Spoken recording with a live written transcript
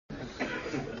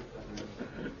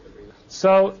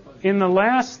So in the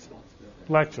last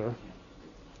lecture,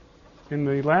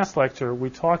 we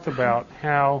talked about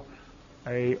how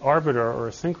a arbiter or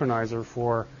a synchronizer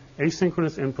for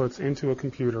asynchronous inputs into a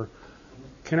computer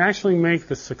can actually make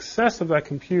the success of that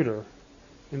computer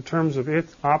in terms of it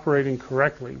operating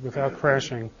correctly without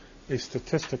crashing a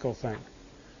statistical thing.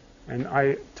 And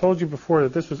I told you before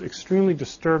that this was extremely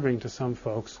disturbing to some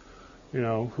folks,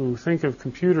 who think of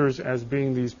computers as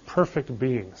being these perfect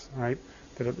beings, right?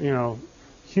 That,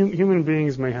 human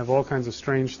beings may have all kinds of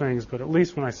strange things, but at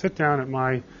least when I sit down at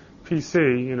my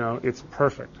PC, it's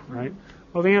perfect, right?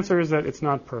 Well, the answer is that it's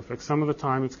not perfect. Some of the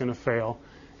time it's going to fail.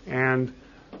 And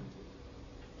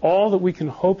all that we can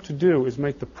hope to do is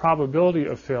make the probability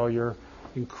of failure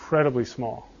incredibly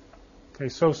small. Okay,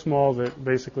 so small that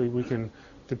basically we can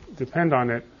depend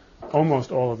on it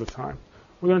almost all of the time.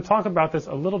 We're going to talk about this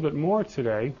a little bit more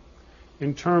today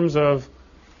in terms of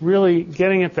really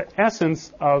getting at the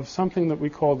essence of something that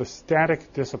we call the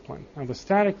static discipline. Now, the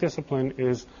static discipline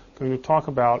is going to talk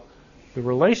about the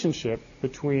relationship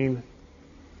between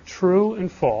true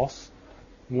and false,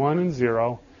 1 and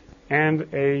 0, and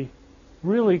a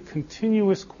really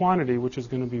continuous quantity, which is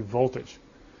going to be voltage.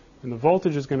 And the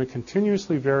voltage is going to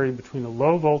continuously vary between a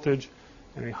low voltage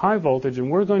and a high voltage,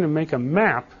 and we're going to make a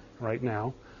map right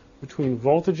now between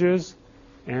voltages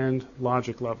and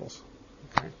logic levels.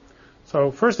 Okay. So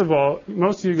first of all,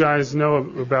 most of you guys know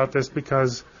about this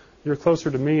because you're closer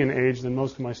to me in age than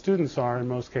most of my students are in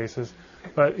most cases.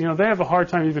 But, they have a hard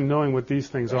time even knowing what these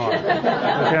things are.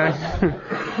 Okay?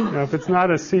 If it's not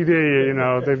a CD,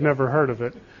 they've never heard of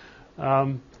it.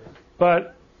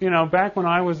 But, back when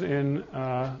I was in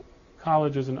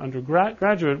college as an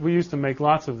undergraduate, we used to make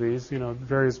lots of these,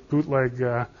 various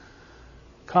bootleg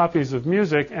copies of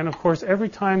music. And, of course, every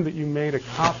time that you made a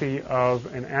copy of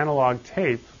an analog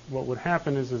tape, what would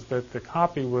happen is that the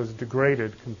copy was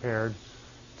degraded compared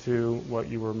to what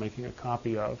you were making a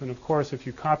copy of. And, of course, if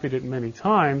you copied it many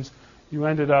times, you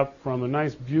ended up from a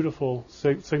nice, beautiful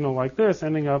signal like this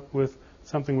ending up with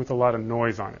something with a lot of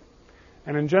noise on it.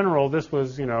 And in general, this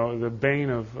was, the bane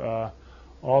of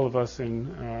all of us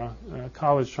in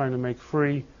college trying to make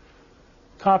free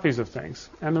copies of things.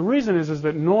 And the reason is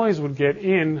that noise would get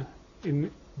in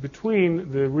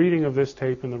between the reading of this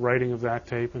tape and the writing of that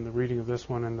tape and the reading of this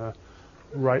one and the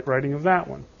writing of that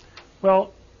one.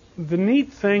 Well, the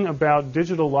neat thing about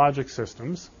digital logic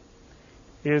systems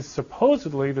is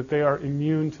supposedly that they are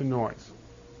immune to noise.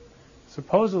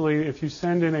 Supposedly, if you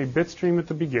send in a bit stream at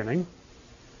the beginning,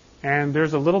 and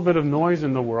there's a little bit of noise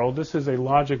in the world, this is a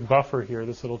logic buffer here,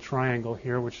 this little triangle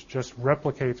here, which just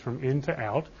replicates from in to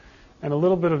out, and a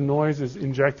little bit of noise is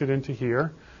injected into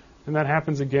here, and that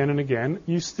happens again and again,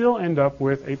 you still end up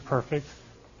with a perfect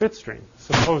bit stream,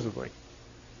 supposedly.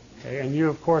 Okay, and you,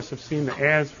 of course, have seen the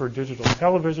ads for digital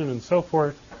television and so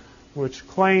forth, which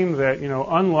claim that,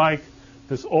 unlike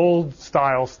this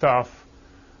old-style stuff,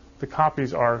 the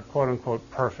copies are, quote-unquote,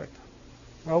 perfect.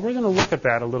 Well, we're going to look at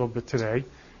that a little bit today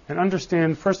and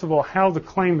understand, first of all, how the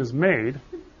claim is made,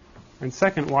 and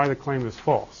second, why the claim is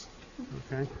false.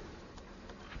 Okay?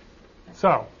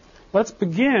 So, let's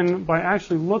begin by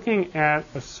actually looking at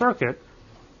a circuit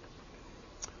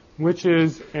which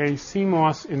is a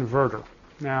CMOS inverter.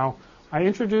 Now, I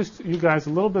introduced you guys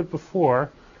a little bit before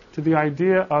to the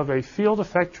idea of a field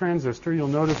effect transistor. You'll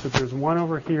notice that there's one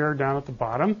over here down at the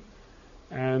bottom,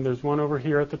 and there's one over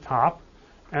here at the top.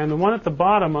 And the one at the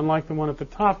bottom, unlike the one at the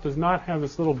top, does not have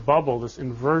this little bubble, this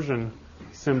inversion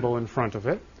symbol in front of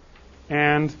it.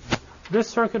 And this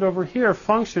circuit over here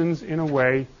functions in a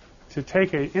way to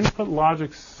take an input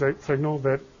logic signal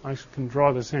that I can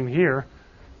draw this in here.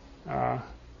 The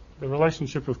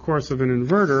relationship, of course, of an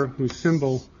inverter whose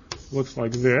symbol looks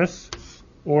like this,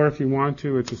 or if you want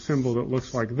to, it's a symbol that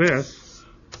looks like this,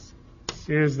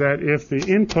 is that if the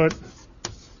input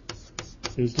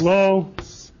is low,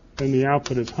 then the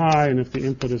output is high, and if the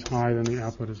input is high, then the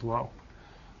output is low.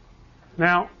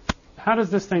 Now, how does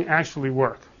this thing actually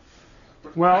work?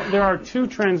 Well, there are two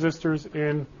transistors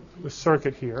in the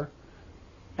circuit here,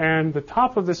 and the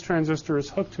top of this transistor is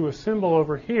hooked to a symbol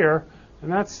over here,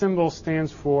 and that symbol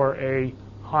stands for a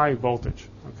high voltage.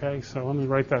 Okay, so let me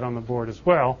write that on the board as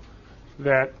well,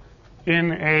 that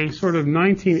in a sort of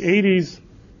 1980s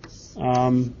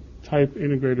type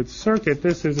integrated circuit,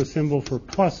 this is a symbol for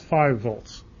plus 5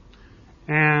 volts.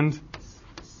 And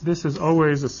this is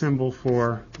always a symbol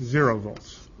for 0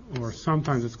 volts, or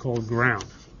sometimes it's called ground.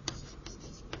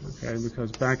 Okay,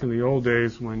 because back in the old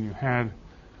days when you had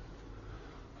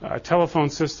telephone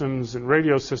systems and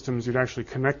radio systems, you'd actually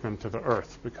connect them to the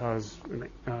earth because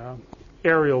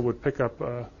aerial would pick up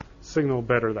a signal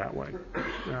better that way.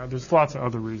 There's lots of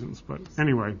other reasons, but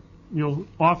anyway, you'll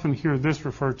often hear this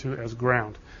referred to as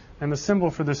ground. And the symbol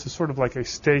for this is sort of like a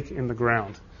stake in the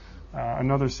ground.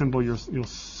 Another symbol you'll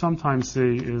sometimes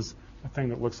see is a thing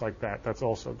that looks like that. That's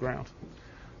also ground.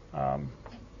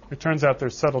 It turns out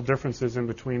there's subtle differences in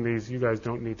between these. You guys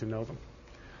don't need to know them.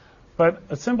 But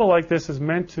a symbol like this is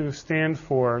meant to stand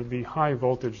for the high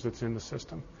voltage that's in the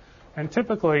system. And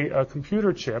typically, a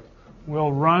computer chip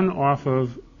will run off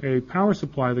of a power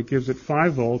supply that gives it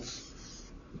 5 volts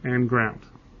and ground.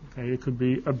 Okay, it could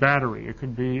be a battery. It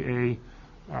could be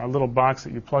a little box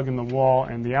that you plug in the wall,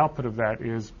 and the output of that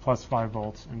is plus 5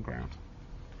 volts and ground.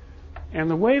 And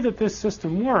the way that this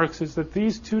system works is that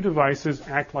these two devices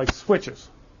act like switches.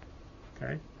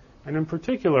 Okay? And in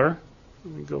particular,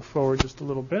 let me go forward just a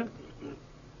little bit.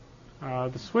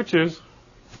 The switches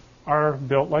are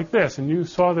built like this. And you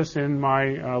saw this in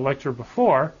my lecture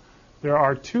before. There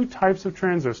are two types of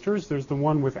transistors. There's the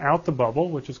one without the bubble,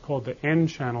 which is called the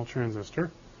N-channel transistor,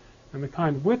 and the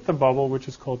kind with the bubble, which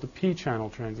is called the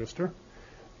P-channel transistor.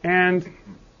 And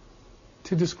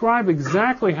to describe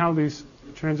exactly how these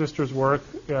transistors work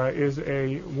is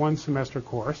a one-semester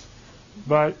course.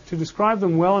 But to describe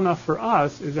them well enough for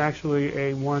us is actually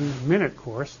a 1-minute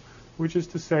course, which is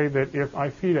to say that if I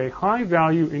feed a high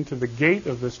value into the gate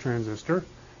of this transistor,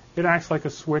 it acts like a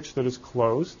switch that is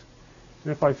closed.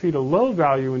 And if I feed a low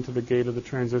value into the gate of the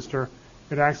transistor,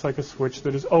 it acts like a switch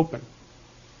that is open.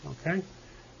 Okay?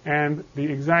 And the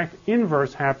exact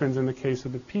inverse happens in the case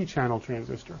of the P-channel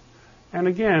transistor. And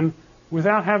again,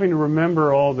 without having to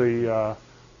remember all the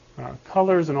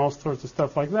colors and all sorts of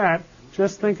stuff like that,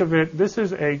 just think of it, this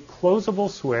is a closable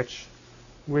switch,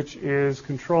 which is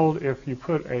controlled if you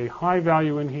put a high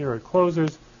value in here, it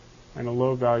closes, and a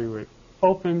low value, it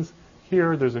opens.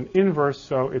 Here, there's an inverse,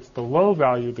 so it's the low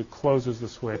value that closes the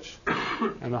switch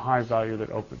and the high value that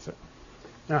opens it.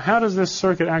 Now, how does this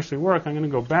circuit actually work? I'm going to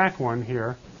go back one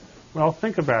here. Well,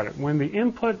 think about it. When the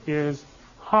input is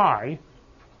high,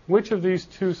 which of these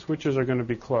two switches are going to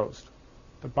be closed?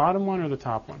 The bottom one or the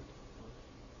top one?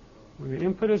 When the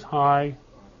input is high,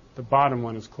 the bottom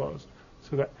one is closed.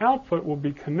 So the output will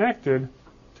be connected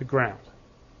to ground.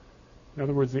 In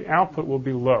other words, the output will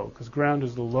be low, because ground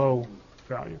is the low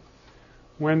value.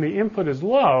 When the input is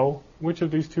low, which of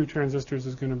these two transistors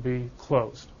is going to be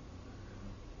closed?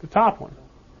 The top one.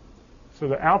 So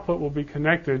the output will be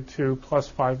connected to plus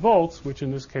 5 volts, which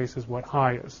in this case is what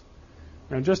high is.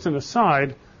 Now, just an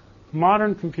aside,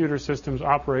 modern computer systems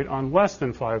operate on less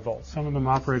than 5 volts. Some of them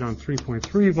operate on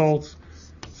 3.3 volts,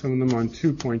 some of them on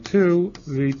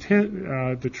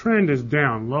 2.2. The trend is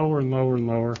down, lower and lower and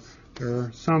lower. There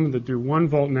are some that do 1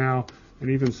 volt now, and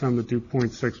even some that do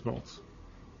 0.6 volts.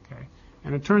 Okay.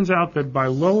 And it turns out that by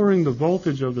lowering the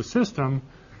voltage of the system,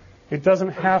 it doesn't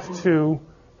have to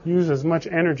use as much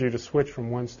energy to switch from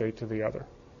one state to the other.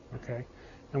 Okay?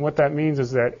 And what that means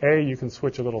is that A, you can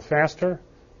switch a little faster,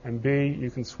 and B, you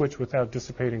can switch without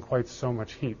dissipating quite so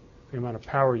much heat. The amount of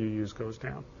power you use goes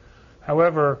down.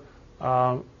 However,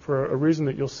 for a reason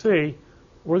that you'll see,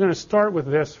 we're going to start with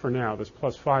this for now, this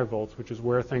plus 5 volts, which is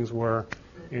where things were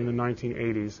in the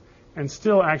 1980s. And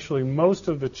still, actually, most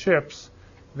of the chips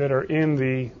that are in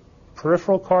the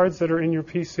peripheral cards that are in your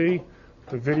PC,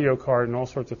 the video card and all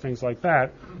sorts of things like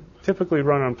that, typically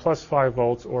run on plus 5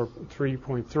 volts or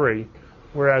 3.3,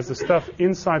 whereas the stuff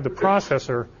inside the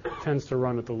processor tends to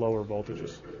run at the lower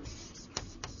voltages.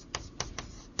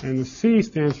 And the C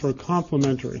stands for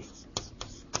complementary.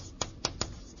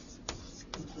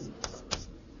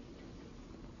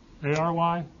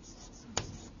 A-R-Y?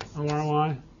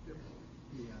 O-R-Y?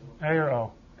 A or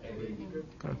O?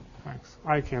 Good, thanks.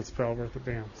 I can't spell worth a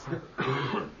damn. So.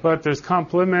 But there's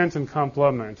complement and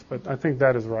complement, but I think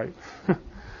that is right.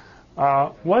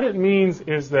 What it means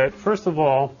is that, first of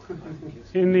all,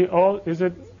 in the old, is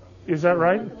that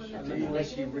right?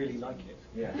 Unless you really like it.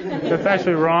 Yeah. That's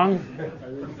actually wrong?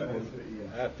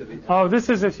 Oh, this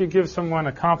is if you give someone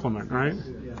a compliment, right?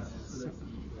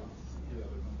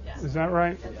 Is that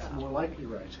right? It's more likely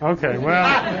right. Okay,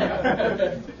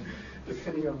 well.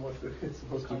 Depending on what it's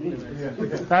supposed to mean.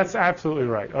 That's absolutely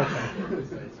right. Okay.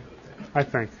 I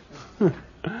think.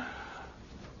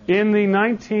 In the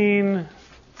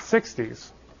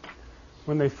 1960s,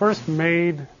 when they first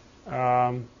made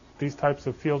these types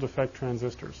of field effect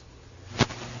transistors,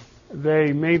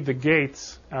 they made the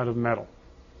gates out of metal.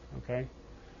 Okay?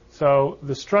 So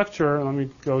the structure, let me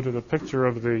go to the picture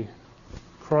of the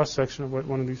cross-section of what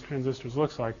one of these transistors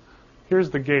looks like. Here's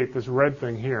the gate, this red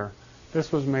thing here.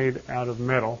 This was made out of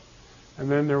metal.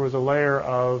 And then there was a layer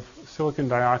of silicon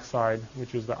dioxide,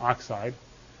 which is the oxide.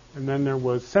 And then there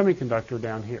was semiconductor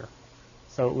down here.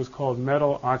 So it was called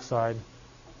metal oxide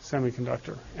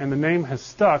semiconductor. And the name has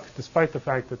stuck despite the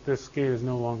fact that this gate is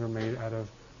no longer made out of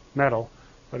metal,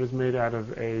 but is made out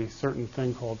of a certain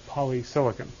thing called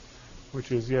polysilicon,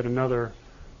 which is yet another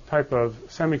type of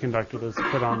semiconductor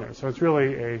that's put on there. So it's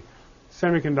really a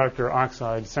semiconductor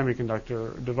oxide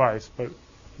semiconductor device, but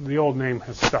the old name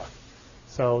has stuck.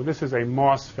 So this is a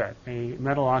MOSFET, a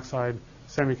metal oxide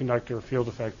semiconductor field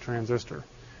effect transistor.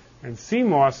 And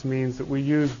CMOS means that we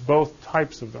use both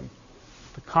types of them,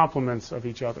 the complements of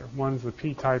each other. One's the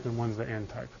P type and one's the N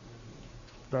type.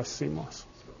 Thus CMOS.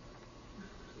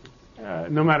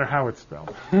 No matter how it's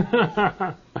spelled.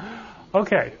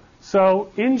 Okay,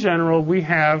 so in general, we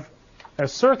have a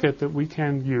circuit that we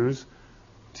can use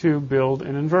to build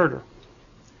an inverter.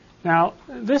 Now,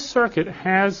 this circuit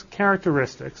has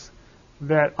characteristics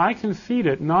that I can feed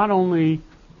it not only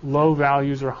low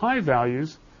values or high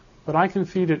values, but I can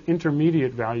feed it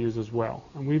intermediate values as well.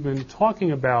 And we've been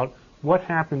talking about what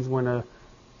happens when a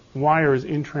wire is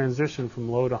in transition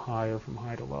from low to high or from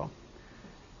high to low.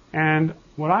 And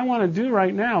what I want to do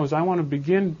right now is I want to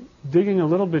begin digging a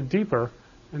little bit deeper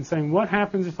and saying, what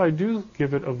happens if I do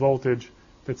give it a voltage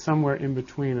that's somewhere in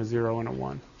between a 0 and a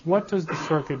 1? What does the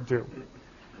circuit do?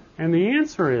 And the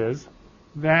answer is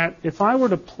that if I were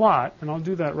to plot, and I'll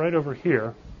do that right over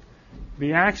here,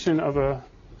 the action of a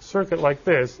circuit like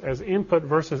this as input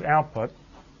versus output,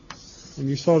 and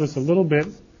you saw this a little bit,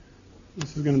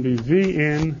 this is going to be V in,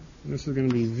 and this is going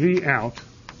to be V out,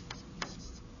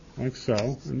 like so,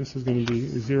 and this is going to be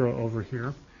 0 over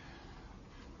here.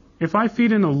 If I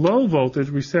feed in a low voltage,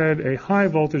 we said a high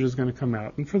voltage is going to come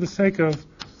out. And for the sake of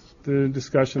the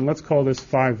discussion, let's call this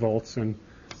 5 volts, and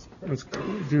let's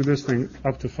do this thing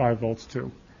up to 5 volts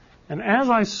too. And as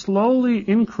I slowly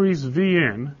increase V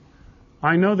in,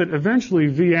 I know that eventually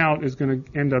V out is going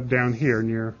to end up down here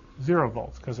near 0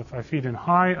 volts, because if I feed in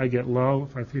high, I get low.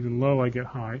 If I feed in low, I get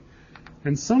high.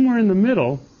 And somewhere in the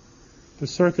middle, the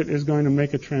circuit is going to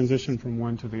make a transition from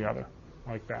one to the other,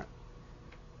 like that.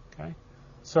 Okay?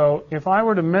 So if I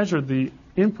were to measure the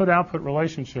input-output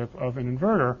relationship of an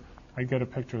inverter, I get a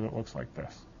picture that looks like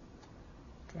this.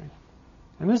 Okay?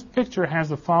 And this picture has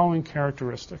the following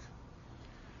characteristic.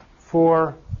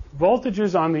 For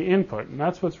voltages on the input, and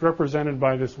that's what's represented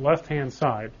by this left-hand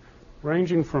side,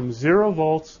 ranging from 0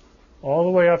 volts all the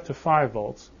way up to 5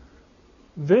 volts,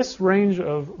 this range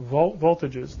of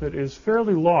voltages that is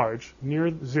fairly large,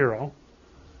 near 0,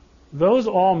 those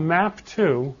all map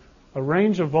to a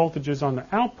range of voltages on the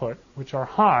output, which are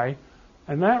high,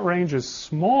 and that range is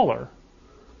smaller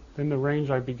than the range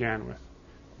I began with.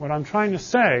 What I'm trying to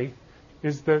say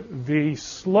is that the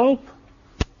slope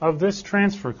of this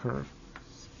transfer curve,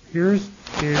 here's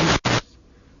in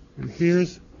and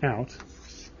here's out,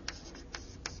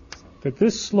 that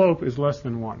this slope is less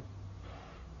than 1.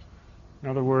 In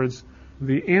other words,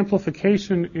 the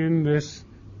amplification in this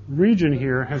region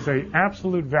here has an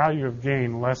absolute value of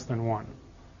gain less than 1.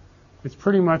 It's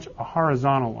pretty much a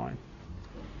horizontal line.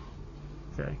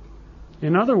 Okay.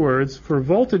 In other words, for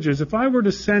voltages, if I were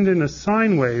to send in a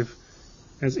sine wave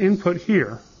as input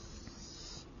here,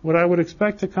 what I would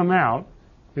expect to come out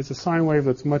is a sine wave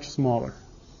that's much smaller.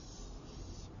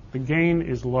 The gain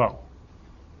is low.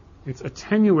 It's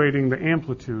attenuating the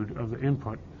amplitude of the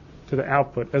input to the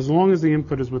output as long as the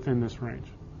input is within this range.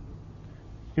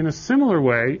 In a similar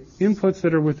way, inputs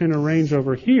that are within a range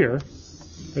over here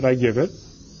that I give it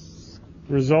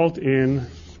result in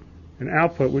an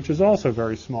output which is also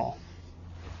very small.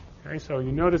 Okay, so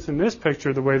you notice in this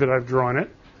picture, the way that I've drawn it,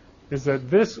 is that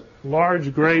this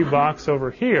large gray box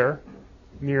over here,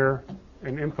 near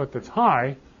an input that's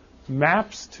high,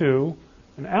 maps to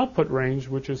an output range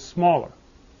which is smaller.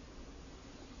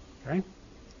 Okay?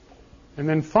 And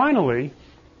then finally,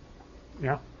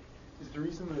 yeah? Is the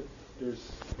reason that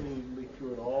there's any leak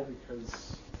through at all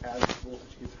because as the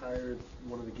voltage gets higher,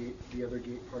 the other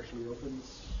gate partially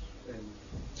opens?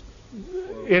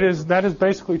 That is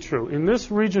basically true. In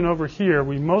this region over here,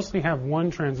 we mostly have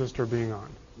one transistor being on.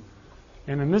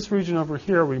 And in this region over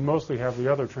here, we mostly have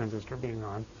the other transistor being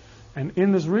on. And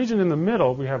in this region in the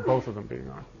middle, we have both of them being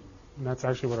on. And that's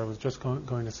actually what I was just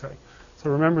going to say.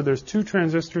 So remember, there's 2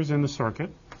 transistors in the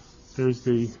circuit. There's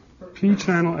the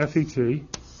P-channel FET, and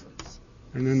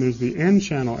then there's the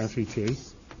N-channel FET.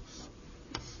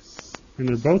 And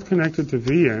they're both connected to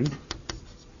Vin.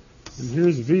 And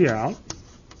here's V out.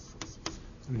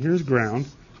 And here's ground.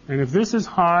 And if this is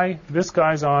high, this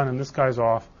guy's on and this guy's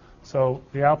off. So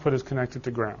the output is connected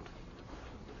to ground.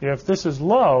 If this is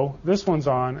low, this one's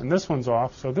on and this one's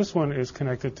off. So this one is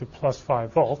connected to plus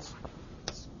 5 volts.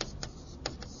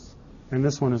 And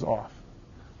this one is off.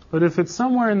 But if it's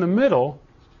somewhere in the middle,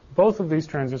 both of these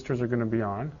transistors are going to be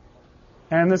on.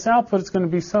 And this output is going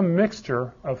to be some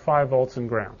mixture of 5 volts and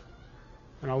ground.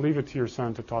 And I'll leave it to your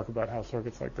son to talk about how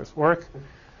circuits like this work.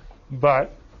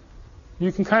 But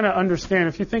you can kind of understand,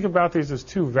 if you think about these as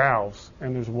 2 valves,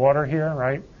 and there's water here,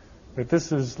 right? That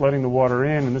this is letting the water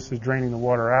in and this is draining the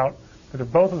water out. That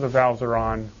if both of the valves are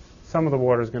on, some of the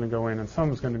water is going to go in and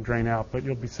some is going to drain out, but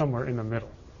you'll be somewhere in the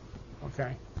middle.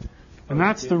 Okay? And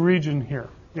that's the region here.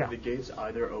 Yeah. Are the gates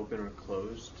either open or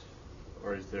closed,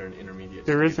 or is there an intermediate state?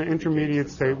 There is an intermediate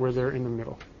state where they're in the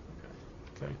middle.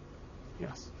 Okay?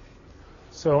 Yes.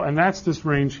 So, and that's this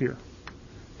range here.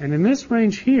 And in this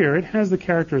range here, it has the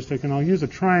characteristic, and I'll use a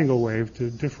triangle wave to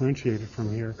differentiate it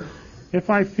from here. If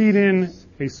I feed in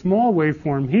a small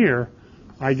waveform here,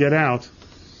 I get out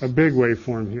a big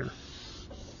waveform here.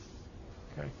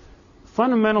 Okay.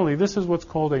 Fundamentally, this is what's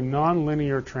called a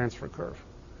nonlinear transfer curve.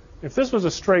 If this was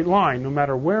a straight line, no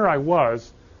matter where I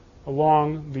was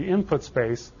along the input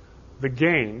space, the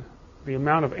gain, the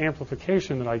amount of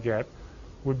amplification that I get,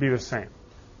 would be the same.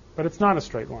 But it's not a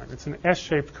straight line. It's an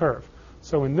S-shaped curve.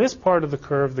 So in this part of the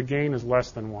curve, the gain is less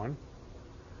than 1.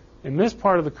 In this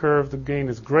part of the curve, the gain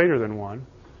is greater than 1.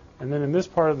 And then in this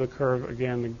part of the curve,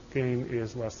 again, the gain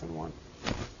is less than 1.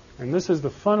 And this is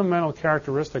the fundamental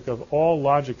characteristic of all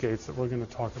logic gates that we're going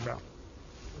to talk about.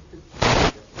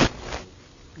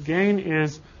 Gain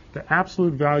is the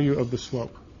absolute value of the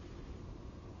slope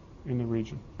in the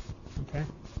region. Okay?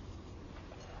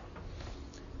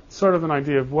 Sort of an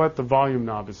idea of what the volume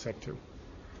knob is set to.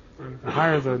 The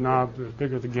higher the knob, the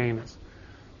bigger the gain is.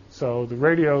 So the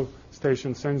radio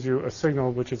station sends you a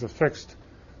signal which is a fixed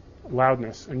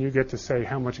loudness, and you get to say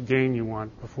how much gain you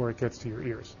want before it gets to your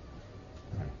ears.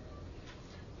 Okay.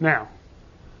 Now,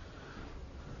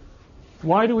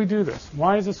 why do we do this?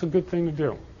 Why is this a good thing to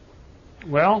do?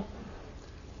 Well,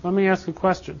 let me ask a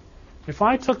question. If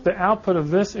I took the output of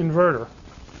this inverter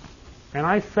and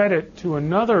I fed it to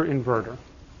another inverter,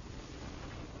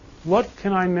 what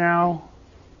can I now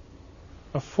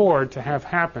afford to have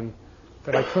happen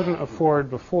that I couldn't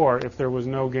afford before if there was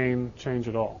no gain change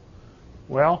at all?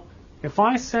 Well, if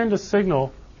I send a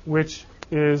signal which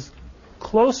is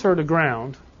closer to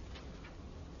ground,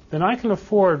 then I can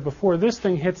afford, before this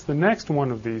thing hits the next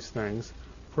one of these things,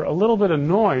 for a little bit of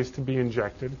noise to be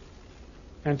injected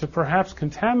and to perhaps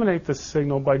contaminate the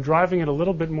signal by driving it a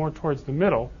little bit more towards the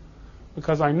middle,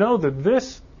 because I know that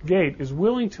this gate is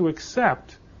willing to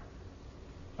accept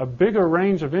a bigger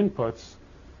range of inputs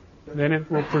than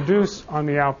it will produce on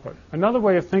the output. Another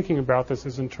way of thinking about this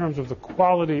is in terms of the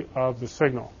quality of the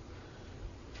signal.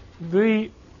 The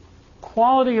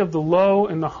quality of the low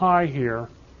and the high here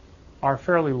are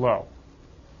fairly low.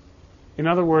 In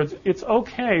other words, it's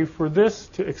okay for this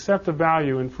to accept a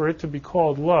value and for it to be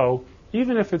called low,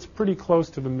 even if it's pretty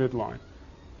close to the midline.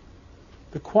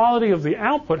 The quality of the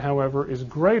output, however, is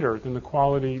greater than the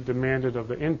quality demanded of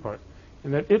the input,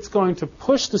 in that it's going to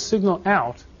push the signal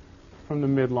out from the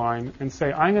midline and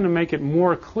say, I'm going to make it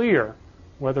more clear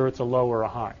whether it's a low or a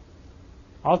high.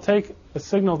 I'll take a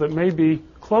signal that may be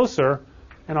closer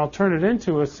and I'll turn it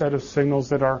into a set of signals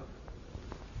that are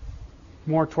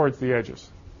more towards the edges.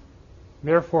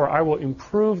 Therefore, I will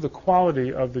improve the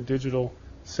quality of the digital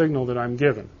signal that I'm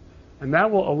given. And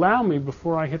that will allow me,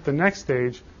 before I hit the next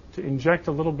stage, to inject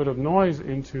a little bit of noise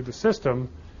into the system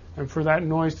and for that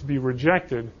noise to be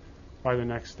rejected by the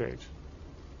next stage.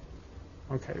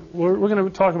 Okay, we're going to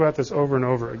talk about this over and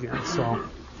over again. So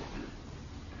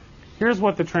here's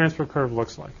what the transfer curve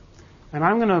looks like. And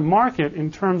I'm going to mark it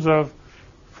in terms of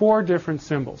 4 different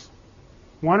symbols.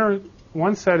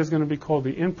 One set is going to be called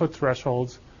the input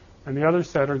thresholds, and the other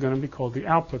set are going to be called the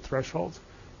output thresholds.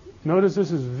 Notice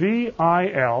this is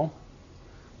VIL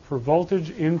for voltage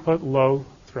input low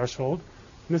threshold.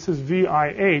 And this is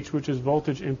VIH, which is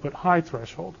voltage input high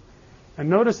threshold. And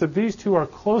notice that these two are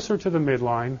closer to the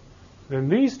midline than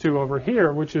these two over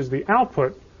here, which is the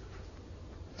output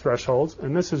thresholds.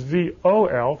 And this is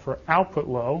VOL for output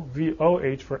low,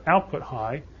 VOH for output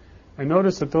high. And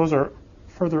notice that those are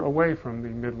further away from the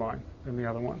midline than the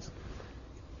other ones.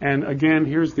 And again,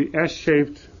 here's the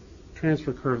S-shaped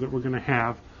transfer curve that we're going to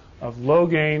have of low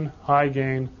gain, high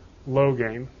gain, low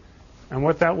gain. And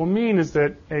what that will mean is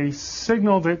that a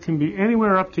signal that can be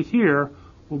anywhere up to here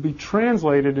will be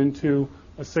translated into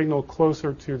a signal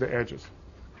closer to the edges.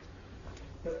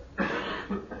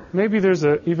 Maybe there's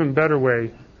an even better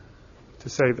way to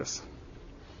say this.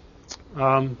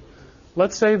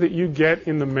 Let's say that you get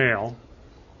in the mail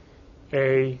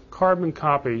a carbon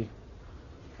copy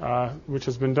which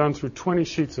has been done through 20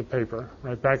 sheets of paper,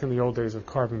 right, back in the old days of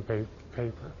carbon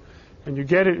paper. And you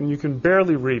get it and you can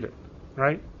barely read it,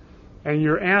 right? And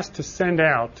you're asked to send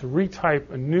out, to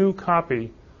retype a new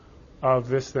copy of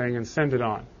this thing and send it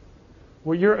on.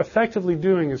 What you're effectively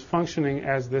doing is functioning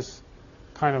as this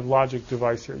kind of logic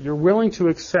device here. You're willing to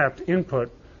accept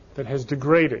input that has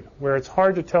degraded, where it's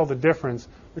hard to tell the difference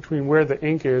between where the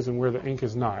ink is and where the ink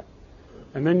is not.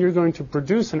 And then you're going to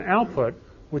produce an output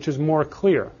which is more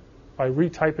clear by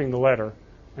retyping the letter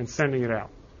and sending it out.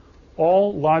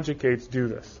 All logic gates do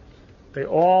this. They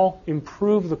all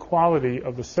improve the quality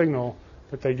of the signal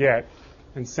that they get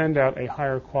and send out a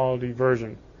higher quality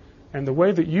version. And the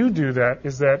way that you do that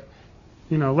is that,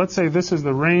 let's say this is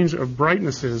the range of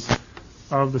brightnesses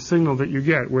of the signal that you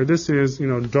get, where this is,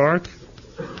 dark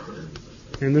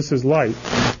and this is light.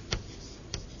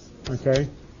 Okay?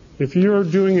 If you're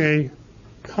doing a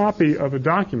copy of a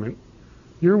document,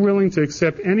 you're willing to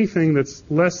accept anything that's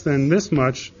less than this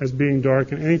much as being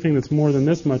dark and anything that's more than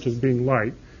this much as being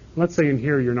light. Let's say in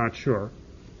here you're not sure.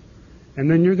 And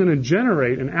then you're going to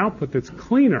generate an output that's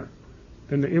cleaner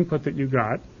than the input that you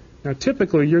got. Now,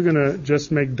 typically, you're going to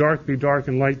just make dark be dark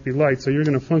and light be light, so you're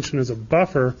going to function as a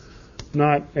buffer,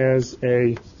 not as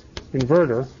a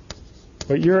inverter.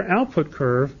 But your output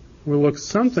curve will look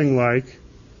something like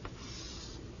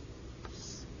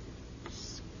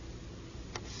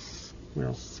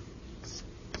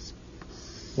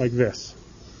this,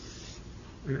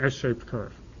 an S-shaped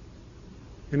curve.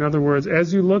 In other words,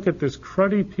 as you look at this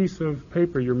cruddy piece of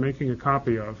paper you're making a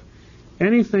copy of,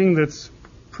 anything that's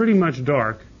pretty much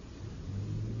dark.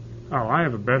 Oh, I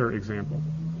have a better example.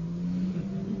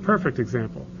 Perfect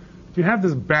example. You have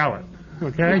this ballot,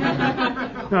 okay?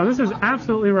 No, this is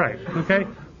absolutely right, okay?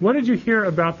 What did you hear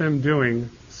about them doing,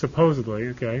 supposedly,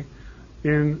 okay,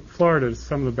 in Florida,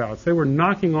 some of the ballots? They were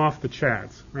knocking off the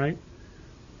chads, right?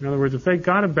 In other words, if they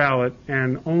got a ballot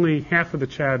and only half of the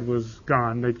chad was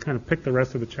gone, they'd kind of pick the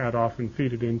rest of the chad off and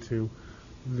feed it into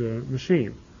the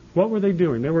machine. What were they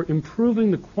doing? They were improving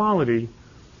the quality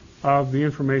of the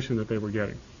information that they were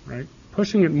getting, right?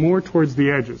 Pushing it more towards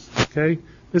the edges, okay?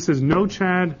 This is no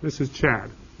chad, this is chad,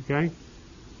 okay?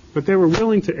 But they were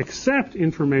willing to accept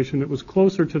information that was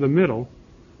closer to the middle,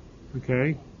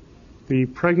 okay? The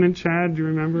pregnant chad, do you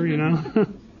remember,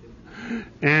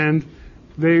 And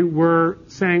they were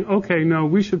saying, okay, no,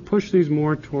 we should push these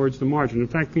more towards the margin. In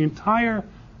fact, the entire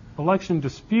election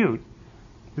dispute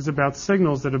is about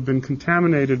signals that have been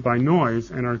contaminated by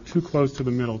noise and are too close to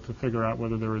the middle to figure out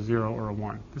whether they're a 0 or a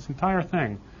 1. This entire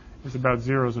thing is about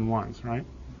zeros and ones, right?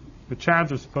 The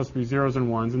chads are supposed to be zeros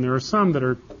and ones, and there are some that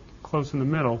are close in the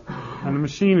middle, and the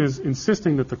machine is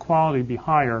insisting that the quality be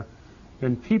higher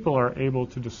than people are able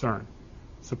to discern,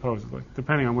 supposedly,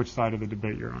 depending on which side of the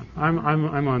debate you're on.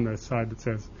 I'm on the side that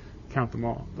says count them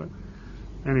all, but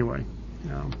anyway,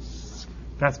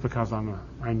 that's because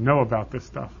I know about this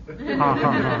stuff. And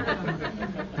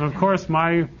of course,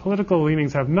 my political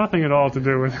leanings have nothing at all to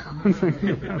do with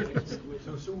thinking about this.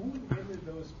 So who invented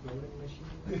those voting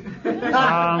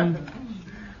machines?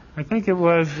 I think it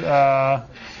was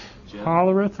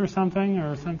Hollerith or something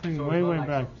way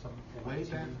back.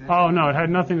 Oh, no, it had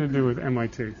nothing to do with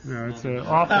MIT. No, it's an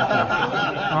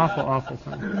awful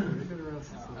thing.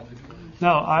 No,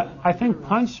 I think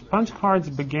punch cards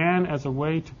began as a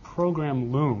way to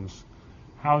program looms,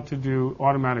 how to do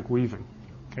automatic weaving.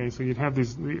 Okay, so you'd have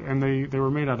these, and they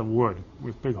were made out of wood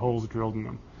with big holes drilled in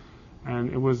them.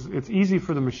 And it's easy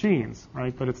for the machines,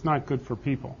 right, but it's not good for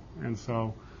people. And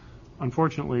so,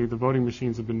 unfortunately, the voting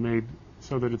machines have been made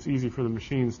so that it's easy for the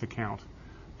machines to count,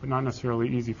 but not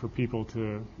necessarily easy for people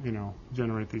to,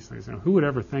 generate these things. Now, who would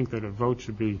ever think that a vote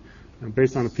should be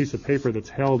based on a piece of paper that's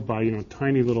held by,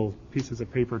 tiny little pieces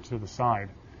of paper to the side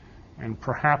and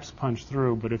perhaps punch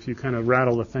through, but if you kind of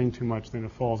rattle the thing too much, then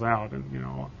it falls out, and,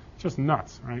 just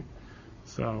nuts, right?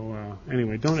 So,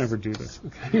 anyway, don't ever do this,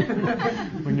 okay,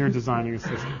 when you're designing a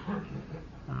system.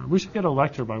 We should get a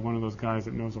lecture by one of those guys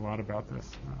that knows a lot about this.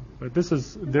 But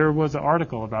there was an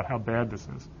article about how bad this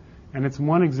is. And it's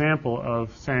one example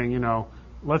of saying,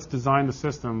 let's design the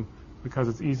system because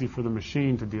it's easy for the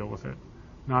machine to deal with it,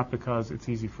 not because it's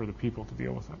easy for the people to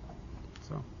deal with it.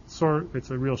 So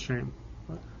it's a real shame.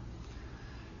 But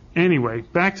anyway,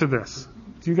 back to this.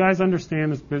 Do you guys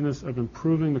understand this business of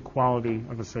improving the quality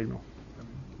of a signal?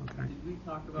 Okay. Did we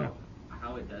talk about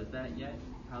how it does that yet?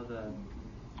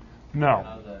 No.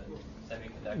 How the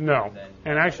semiconductor No. then...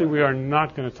 And actually, we are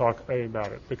not going to talk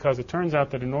about it, because it turns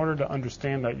out that in order to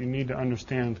understand that, you need to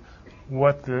understand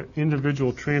what the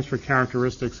individual transfer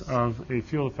characteristics of a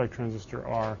field effect transistor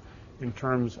are in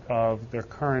terms of their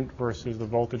current versus the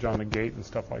voltage on the gate and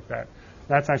stuff like that.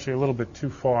 That's actually a little bit too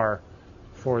far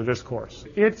for this course.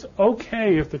 It's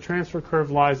okay if the transfer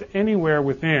curve lies anywhere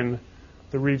within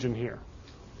the region here.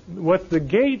 what the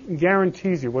gate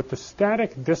guarantees you, what the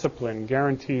static discipline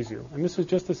guarantees you, and this is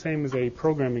just the same as a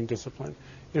programming discipline,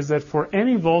 is that for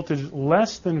any voltage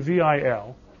less than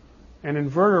VIL, an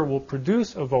inverter will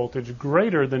produce a voltage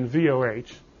greater than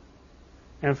VOH,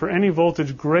 and for any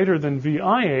voltage greater than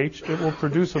VIH, it will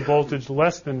produce a voltage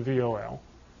less than VOL.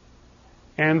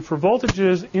 And for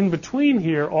voltages in between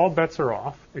here, all bets are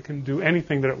off. It can do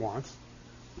anything that it wants.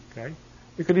 Okay?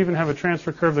 It could even have a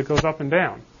transfer curve that goes up and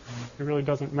down. It really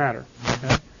doesn't matter.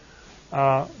 Okay?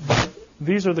 But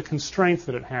these are the constraints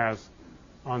that it has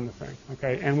on the thing.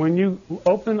 Okay? And when you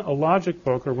open a logic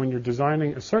book or when you're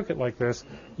designing a circuit like this,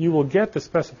 you will get the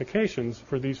specifications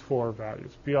for these four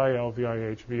values, VIL,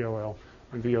 VIH, VOL,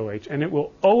 and VOH. And it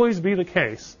will always be the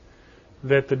case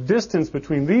that the distance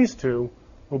between these two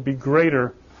will be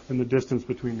greater than the distance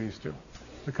between these two,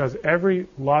 because every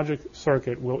logic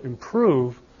circuit will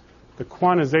improve the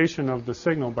quantization of the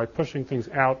signal by pushing things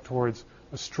out towards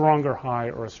a stronger high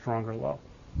or a stronger low.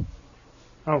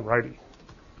 Alrighty.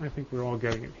 I think we're all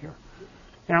getting it here.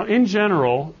 Now, in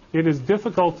general, it is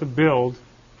difficult to build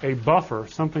a buffer,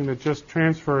 something that just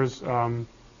transfers.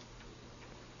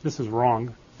 This is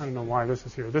wrong. I don't know why this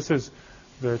is here. This is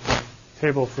the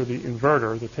table for the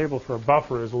inverter. The table for a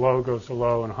buffer is low goes to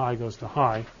low and high goes to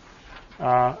high.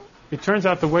 It turns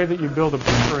out the way that you build a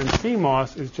buffer in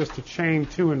CMOS is just to chain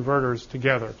two inverters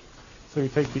together. So you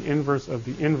take the inverse of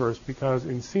the inverse, because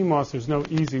in CMOS there's no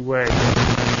easy way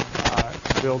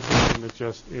to build something that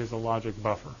just is a logic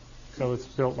buffer. So it's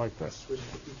built like this.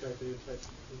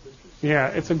 Yeah,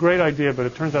 it's a great idea, but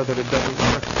it turns out that it doesn't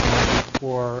work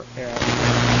for a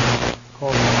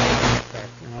cold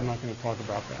effect, and I'm not going to talk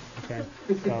about that. Okay,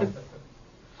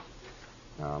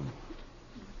 so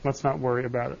let's not worry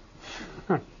about it.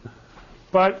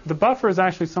 But the buffer is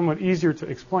actually somewhat easier to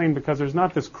explain because there's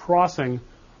not this crossing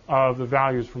of the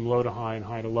values from low to high and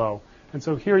high to low. And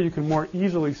so here you can more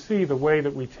easily see the way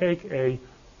that we take a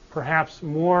perhaps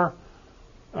lesser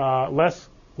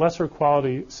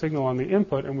quality signal on the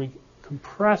input, and we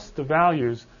compress the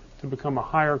values to become a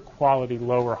higher quality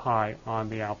lower high on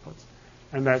the outputs.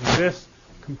 And that this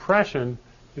compression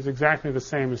is exactly the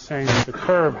same as saying that the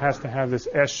curve has to have this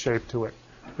S shape to it.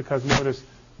 Because notice,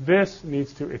 this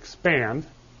needs to expand.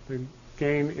 The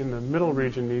gain in the middle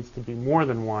region needs to be more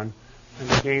than 1, and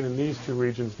the gain in these two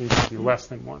regions needs to be less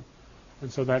than 1.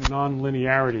 And so that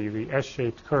nonlinearity, the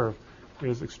S-shaped curve,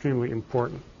 is extremely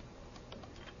important.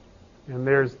 And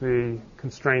there's the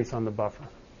constraints on the buffer.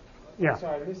 Yeah?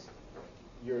 Sorry, I missed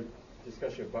your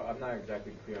discussion, but I'm not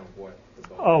exactly clear on what the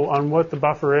buffer is. Oh, on what the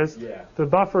buffer is? Yeah. The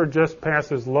buffer just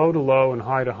passes low to low and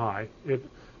high to high.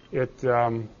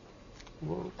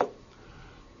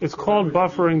 It's called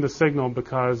buffering the signal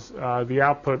because the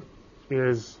output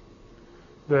is,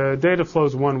 the data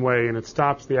flows one way and it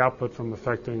stops the output from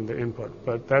affecting the input.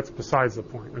 But that's besides the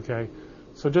point, okay?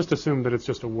 So just assume that it's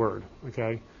just a word,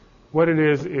 okay? What it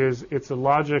is it's a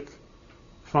logic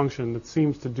function that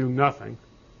seems to do nothing.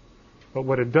 But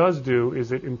what it does do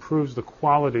is it improves the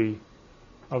quality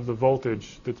of the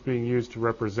voltage that's being used to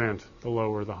represent the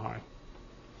low or the high.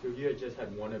 So if you had just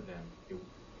had one of them,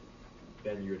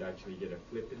 then you would actually get a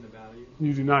flip in the value?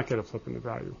 You do not get a flip in the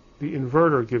value. The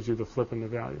inverter gives you the flip in the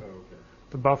value. Oh, okay.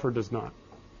 The buffer does not.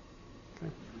 Okay.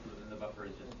 So then the buffer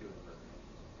is just two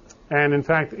inverters. And in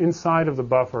fact, inside of the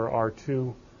buffer are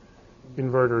two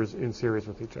inverters in series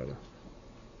with each other.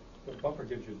 The buffer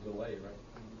gives you a delay, right?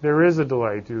 There is a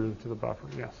delay due to the buffer.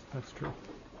 Yes, that's true.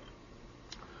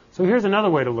 So here's another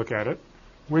way to look at it,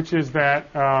 which is that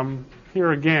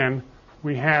here again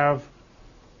we have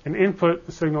an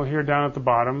input signal here down at the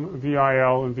bottom,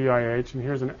 VIL and VIH, and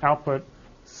here's an output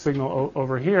signal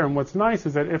over here. And what's nice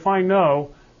is that if I know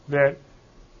that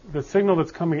the signal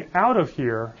that's coming out of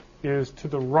here is to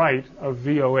the right of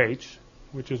VOH,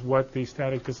 which is what the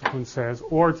static discipline says,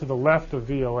 or to the left of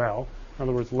VOL, in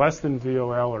other words, less than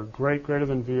VOL or greater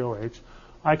than VOH,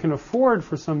 I can afford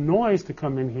for some noise to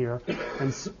come in here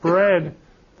and spread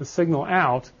the signal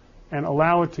out and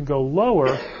allow it to go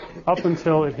lower up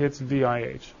until it hits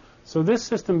VIH. So this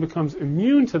system becomes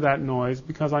immune to that noise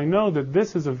because I know that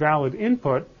this is a valid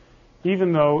input,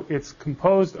 even though it's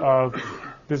composed of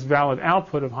this valid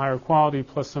output of higher quality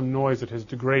plus some noise that has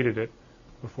degraded it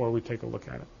before we take a look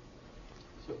at it.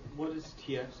 So what is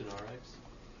TX and RX?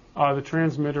 The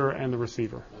transmitter and the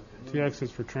receiver. Okay. TX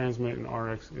is for transmit and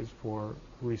RX is for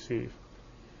receive.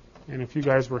 And if you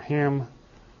guys were ham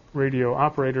radio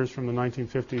operators from the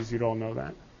 1950s, you'd all know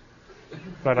that.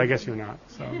 But I guess you're not,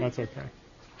 so that's okay.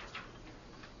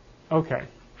 Okay.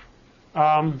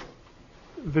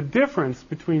 The difference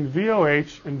between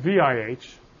VOH and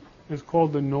VIH is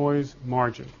called the noise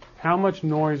margin. How much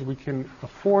noise we can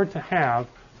afford to have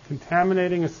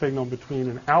contaminating a signal between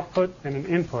an output and an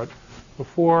input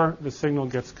before the signal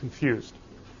gets confused.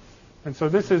 And so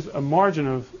this is a margin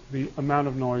of the amount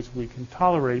of noise we can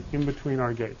tolerate in between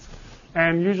our gates.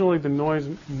 And usually the noise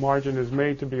margin is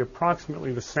made to be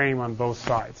approximately the same on both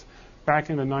sides. Back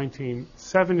in the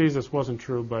 1970s, this wasn't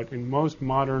true, but in most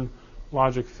modern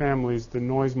logic families, the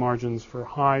noise margins for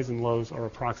highs and lows are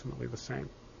approximately the same.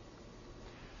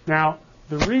 Now,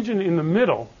 the region in the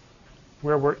middle,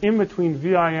 where we're in between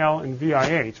VIL and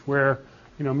VIH, where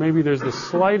maybe there's the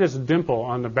slightest dimple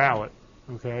on the ballot,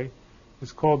 okay,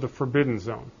 is called the forbidden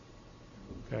zone,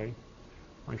 okay,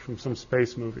 like from some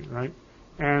space movie, right?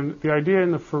 And the idea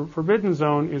in the forbidden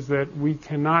zone is that we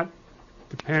cannot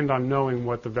depend on knowing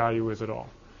what the value is at all.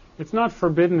 It's not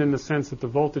forbidden in the sense that the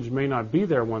voltage may not be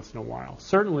there once in a while.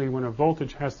 Certainly, when a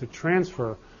voltage has to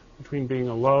transfer between being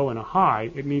a low and a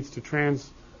high, it needs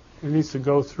to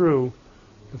go through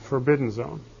the forbidden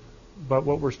zone. But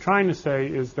what we're trying to say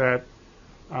is that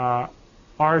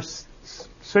our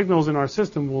signals in our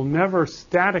system will never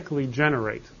statically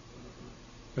generate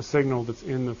a signal that's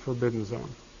in the forbidden zone.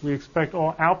 We expect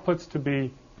all outputs to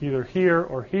be either here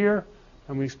or here,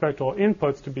 and we expect all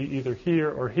inputs to be either here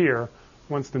or here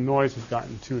once the noise has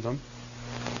gotten to them.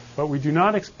 But we do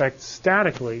not expect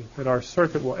statically that our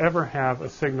circuit will ever have a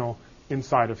signal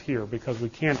inside of here because we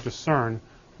can't discern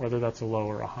whether that's a low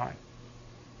or a high.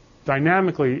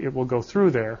 Dynamically, it will go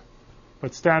through there,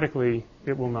 but statically,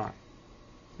 it will not.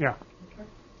 Yeah?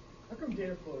 How come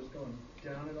data flow is going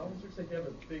down? It almost looks like you have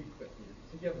a big,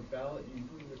 it's like you have a ballot, you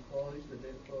improve the qualities of the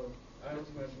data flow. I always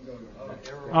imagine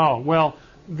going, Oh, well,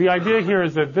 the idea here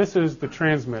is that this is the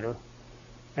transmitter,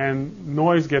 and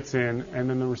noise gets in, and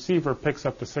then the receiver picks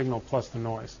up the signal plus the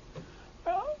noise.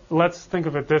 Let's think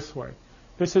of it this way.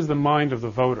 This is the mind of the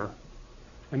voter,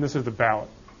 and this is the ballot,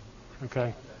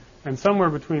 okay? And somewhere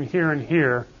between here and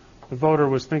here, the voter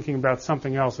was thinking about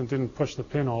something else and didn't push the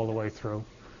pin all the way through.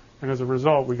 And as a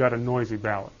result, we got a noisy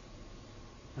ballot,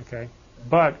 okay?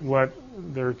 But what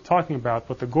they're talking about,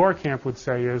 what the Gore camp would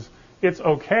say is, it's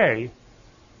okay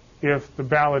if the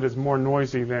ballot is more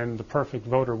noisy than the perfect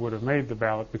voter would have made the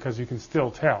ballot because you can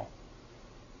still tell.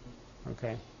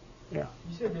 Okay? Yeah.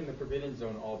 You said in the forbidden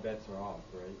zone all bets are off,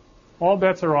 right? All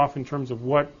bets are off in terms of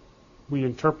what we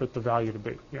interpret the value to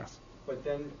be, yes. But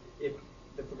then if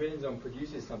the forbidden zone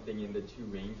produces something in the two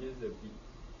ranges of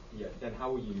then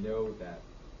how will you know that?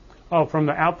 Oh, from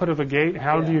the output of a gate,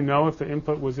 how do you know if the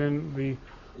input was in the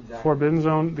forbidden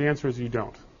zone? The answer is you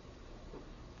don't.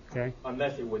 Okay?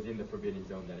 Unless it was in the forbidden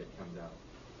zone that it comes out.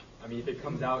 I mean, if it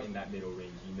comes out in that middle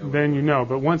range, you know. Then you know,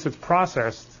 but once it's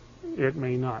processed, it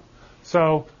may not.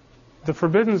 So the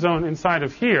forbidden zone inside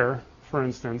of here, for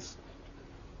instance,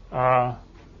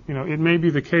 it may be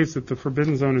the case that the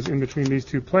forbidden zone is in between these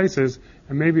two places,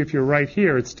 and maybe if you're right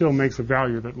here, it still makes a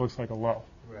value that looks like a low.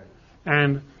 Right.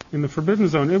 And in the forbidden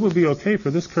zone, it would be okay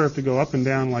for this curve to go up and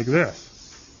down like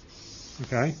this,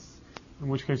 okay? In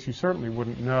which case you certainly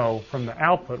wouldn't know from the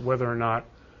output whether or not.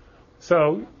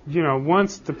 So,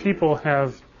 once the people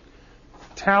have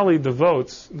tallied the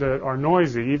votes that are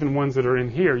noisy, even ones that are in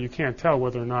here, you can't tell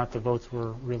whether or not the votes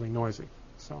were really noisy.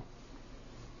 So,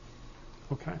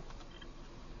 okay.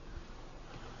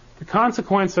 The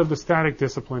consequence of the static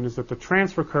discipline is that the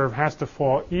transfer curve has to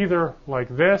fall either like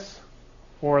this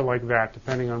or like that,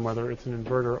 depending on whether it's an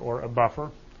inverter or a buffer.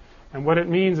 And what it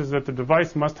means is that the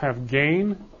device must have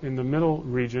gain in the middle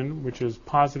region, which is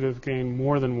positive gain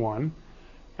more than 1.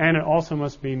 And it also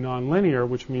must be nonlinear,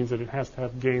 which means that it has to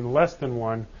have gain less than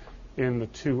 1 in the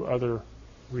two other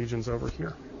regions over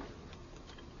here.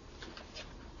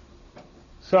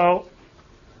 So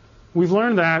we've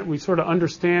learned that. We sort of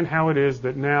understand how it is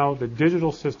that now the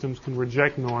digital systems can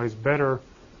reject noise better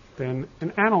than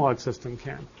an analog system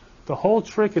can. The whole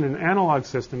trick in an analog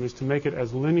system is to make it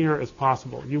as linear as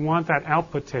possible. You want that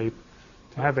output tape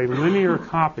to have a linear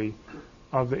copy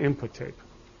of the input tape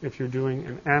if you're doing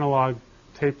an analog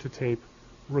tape-to-tape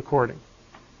recording.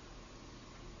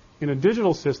 In a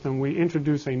digital system, we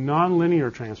introduce a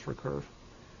nonlinear transfer curve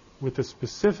with a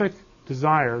specific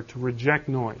desire to reject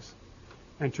noise,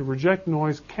 and to reject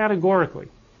noise categorically.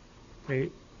 Okay?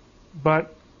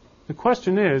 But the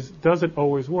question is, does it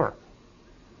always work?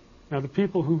 Now, the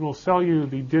people who will sell you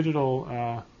the digital,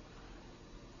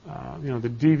 the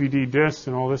DVD discs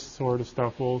and all this sort of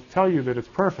stuff will tell you that it's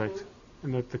perfect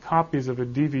and that the copies of a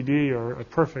DVD are a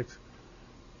perfect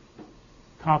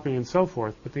copy and so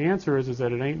forth. But the answer is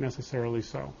that it ain't necessarily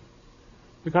so.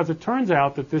 Because it turns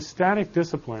out that this static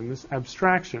discipline, this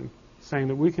abstraction, saying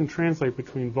that we can translate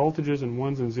between voltages and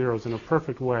ones and zeros in a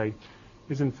perfect way,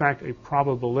 is in fact a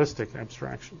probabilistic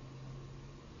abstraction.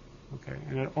 Okay,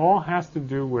 and it all has to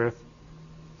do with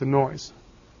the noise.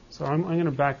 So I'm going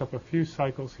to back up a few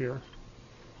cycles here,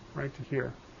 right to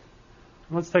here.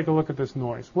 Let's take a look at this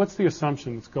noise. What's the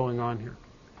assumption that's going on here?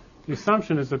 The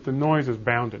assumption is that the noise is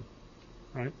bounded,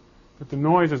 right? That the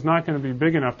noise is not going to be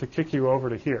big enough to kick you over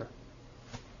to here.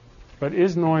 But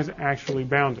is noise actually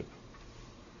bounded?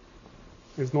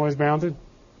 Is noise bounded?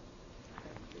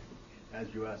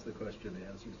 As you ask the question, the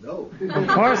answer is no. Of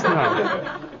course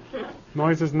not.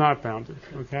 Noise is not bounded,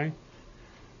 okay?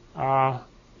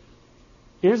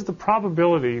 Is the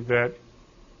probability that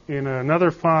in another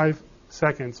 5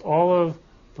 seconds, all of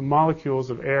the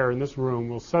molecules of air in this room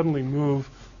will suddenly move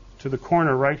to the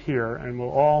corner right here and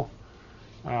will all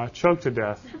choke to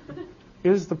death,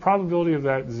 is the probability of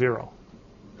that 0?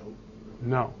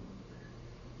 No.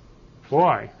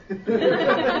 Boy.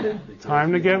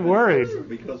 Time to get worried.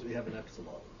 Because we have an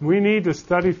epsilon. We need to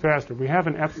study faster. We have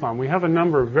an epsilon. We have a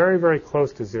number very, very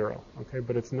close to 0, okay,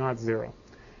 but it's not 0.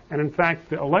 And in fact,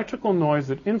 the electrical noise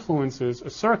that influences a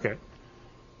circuit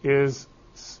is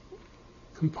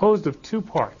composed of 2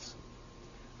 parts.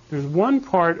 There's one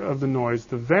part of the noise,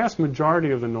 the vast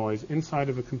majority of the noise inside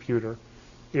of a computer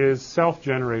is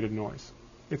self-generated noise.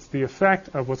 It's the effect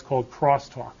of what's called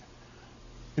crosstalk.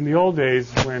 In the old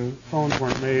days, when phones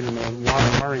weren't made and the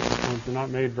wiring systems were not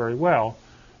made very well,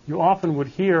 you often would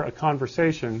hear a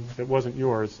conversation that wasn't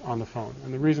yours on the phone.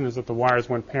 And the reason is that the wires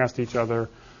went past each other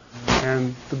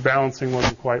and the balancing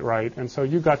wasn't quite right. And so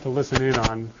you got to listen in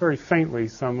on, very faintly,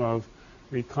 some of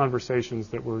the conversations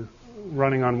that were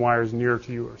running on wires near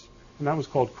to yours. And that was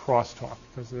called crosstalk,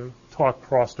 because the talk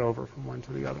crossed over from one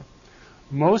to the other.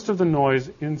 Most of the noise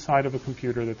inside of a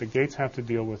computer that the gates have to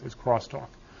deal with is crosstalk.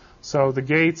 So the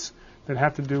gates that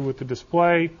have to do with the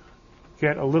display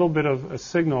get a little bit of a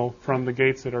signal from the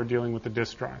gates that are dealing with the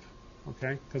disk drive,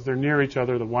 okay? Because they're near each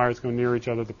other, the wires go near each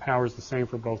other, the power is the same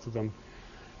for both of them.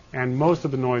 And most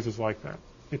of the noise is like that.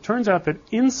 It turns out that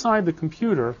inside the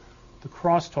computer, the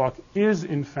crosstalk is,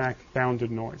 in fact, bounded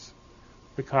noise,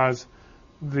 because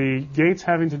the gates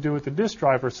having to do with the disk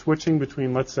drive are switching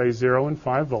between, let's say, 0 and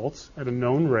 5 volts at a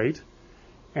known rate,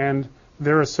 and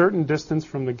they're a certain distance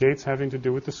from the gates having to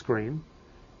do with the screen,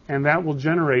 and that will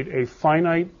generate a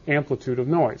finite amplitude of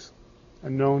noise, a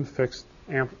known fixed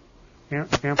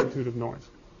amplitude of noise.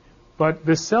 But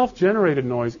this self-generated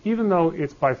noise, even though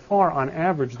it's by far, on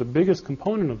average, the biggest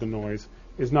component of the noise,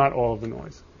 is not all of the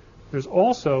noise. There's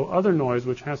also other noise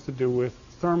which has to do with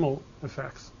thermal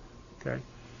effects, okay?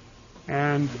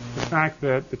 And the fact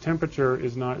that the temperature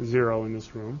is not 0 in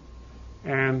this room,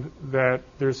 and that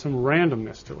there's some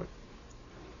randomness to it.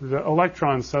 The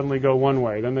electrons suddenly go one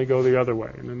way, then they go the other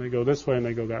way, and then they go this way and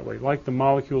they go that way, like the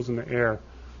molecules in the air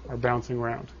are bouncing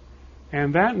around.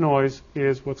 And that noise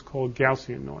is what's called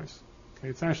Gaussian noise. Okay,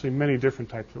 it's actually many different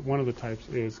types, but one of the types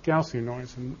is Gaussian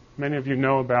noise. And many of you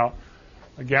know about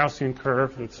a Gaussian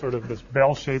curve that's sort of this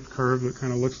bell-shaped curve that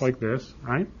kind of looks like this,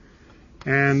 right?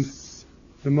 And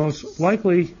the most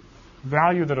likely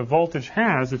value that a voltage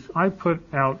has, if I put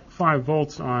out 5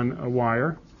 volts on a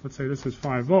wire, let's say this is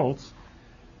 5 volts,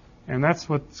 and that's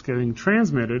what's getting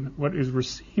transmitted, what is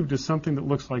received is something that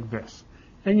looks like this.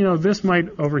 And, you know, this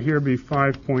might over here be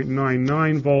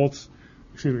 5.99 volts,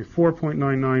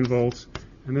 4.99 volts,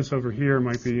 and this over here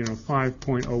might be,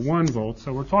 5.01 volts.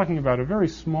 So we're talking about a very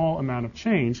small amount of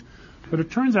change, but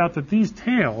it turns out that these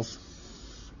tails,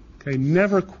 okay,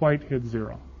 never quite hit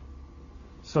 0.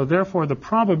 So therefore, the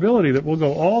probability that we'll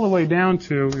go all the way down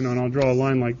to, and I'll draw a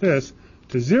line like this,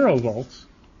 to 0 volts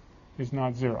is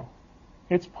not 0.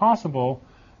 It's possible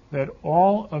that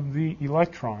all of the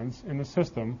electrons in the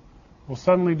system will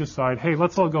suddenly decide, hey,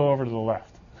 let's all go over to the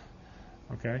left.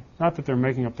 Okay? Not that they're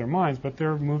making up their minds, but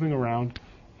they're moving around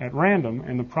at random,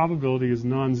 and the probability is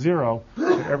non-zero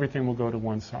that everything will go to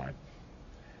one side.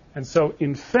 And so,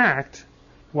 in fact,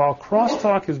 while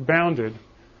crosstalk is bounded,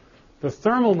 the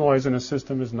thermal noise in a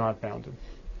system is not bounded.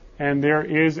 And there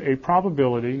is a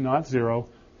probability, not 0,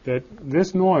 that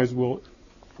this noise will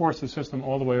force the system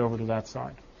all the way over to that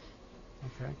side.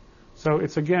 Okay? So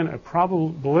it's, again, a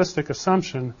probabilistic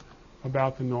assumption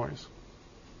about the noise.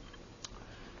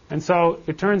 And so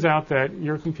it turns out that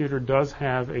your computer does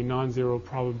have a non-zero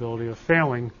probability of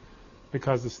failing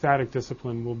because the static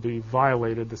discipline will be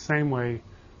violated the same way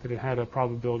that it had a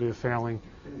probability of failing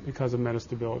because of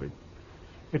metastability.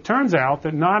 It turns out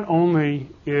that not only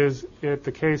is it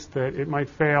the case that it might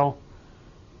fail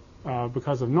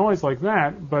because of noise like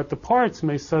that, but the parts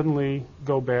may suddenly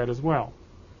go bad as well.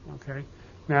 Okay?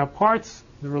 Now,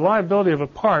 the reliability of a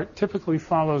part typically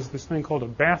follows this thing called a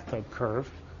bathtub curve.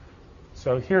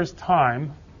 So here's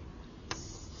time,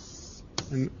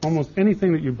 and almost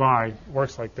anything that you buy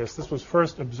works like this. This was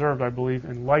first observed, I believe,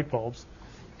 in light bulbs,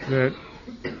 that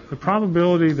the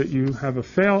probability that you have a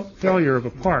failure of a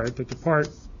part, that the part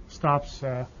stops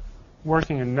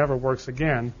working and never works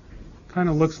again, kind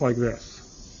of looks like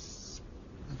this.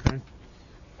 Okay?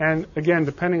 And again,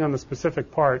 depending on the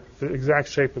specific part, the exact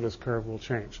shape of this curve will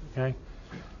change. Okay?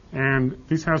 And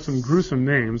these have some gruesome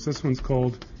names. This one's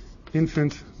called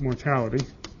infant mortality.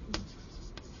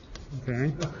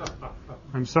 Okay?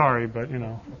 I'm sorry, but, you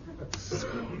know,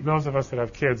 those of us that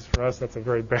have kids, for us, that's a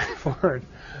very bad word.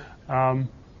 And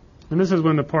this is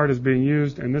when the part is being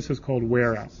used, and this is called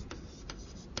wear out.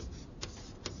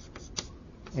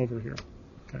 Over here.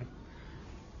 Okay.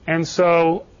 And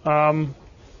so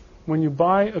when you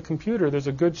buy a computer, there's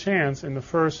a good chance in the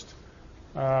first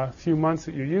few months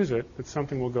that you use it that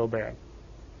something will go bad.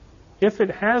 If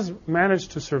it has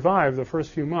managed to survive the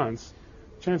first few months,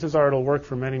 chances are it'll work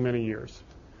for many, many years.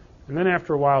 And then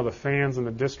after a while, the fans and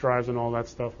the disk drives and all that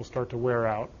stuff will start to wear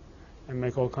out and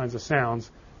make all kinds of sounds,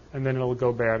 and then it'll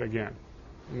go bad again.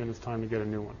 And then it's time to get a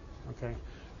new one. Okay?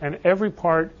 And every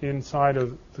part inside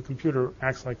of the computer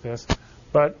acts like this.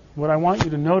 But what I want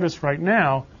you to notice right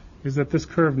now is that this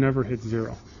curve never hits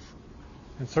zero.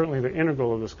 And certainly the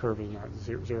integral of this curve is not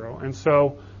zero. And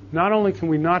so not only can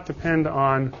we not depend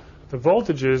on the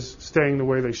voltages staying the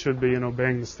way they should be and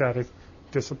obeying the static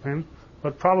discipline,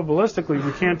 but probabilistically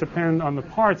we can't depend on the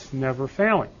parts never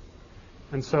failing.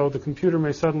 And so the computer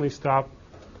may suddenly stop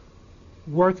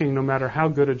working no matter how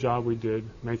good a job we did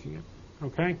making it.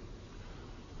 Okay?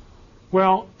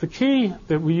 Well, the key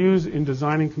that we use in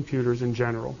designing computers in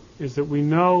general is that we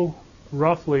know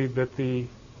roughly that the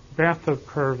bathtub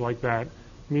curve like that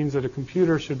means that a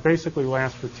computer should basically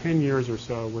last for 10 years or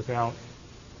so without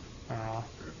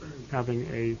having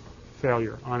a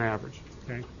failure on average.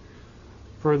 Okay?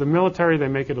 For the military, they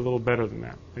make it a little better than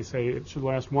that. They say it should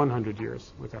last 100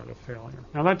 years without a failure.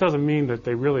 Now, that doesn't mean that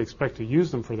they really expect to use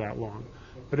them for that long.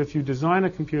 But if you design a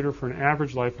computer for an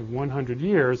average life of 100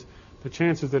 years, the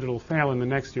chances that it'll fail in the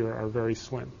next year are very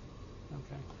slim.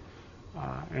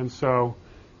 Okay? And so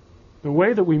the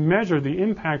way that we measure the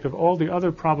impact of all the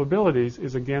other probabilities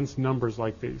is against numbers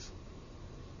like these.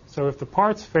 So if the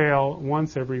parts fail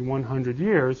once every 100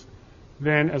 years,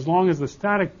 then as long as the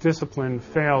static discipline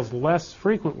fails less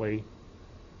frequently,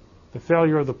 the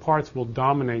failure of the parts will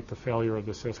dominate the failure of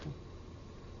the system.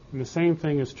 And the same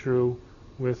thing is true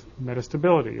with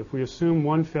metastability. If we assume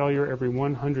one failure every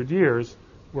 100 years,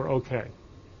 we're okay.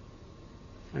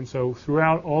 And so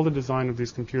throughout all the design of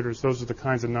these computers, those are the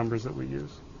kinds of numbers that we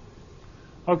use.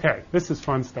 Okay, this is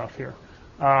fun stuff here.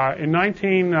 In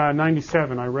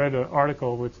 1997, I read an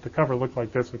article which the cover looked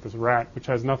like this with this rat, which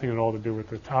has nothing at all to do with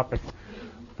the topic.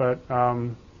 But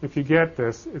if you get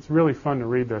this, it's really fun to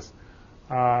read this.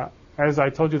 As I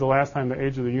told you the last time, the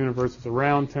age of the universe is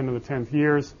around 10 to the 10th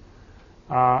years.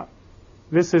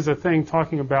 This is a thing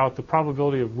talking about the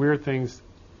probability of weird things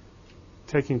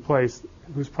taking place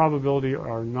whose probability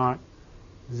are not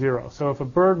zero. So if a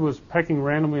bird was pecking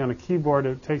randomly on a keyboard,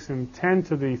 it takes him 10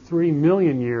 to the 3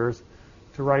 million years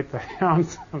to write the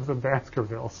Hounds of the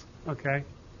Baskervilles, okay?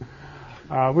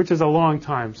 Which is a long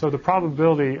time. So the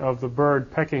probability of the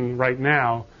bird pecking right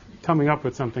now coming up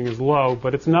with something is low,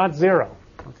 but it's not zero,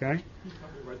 okay? He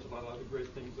probably writes a lot of other great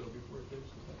things though before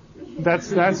it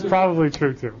finishes. That's probably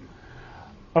true too.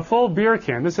 A full beer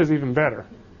can, this is even better,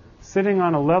 sitting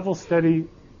on a level steady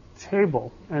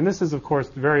table, and this is of course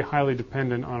very highly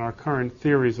dependent on our current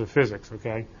theories of physics,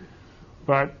 okay?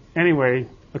 But anyway,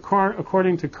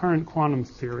 according to current quantum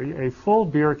theory, a full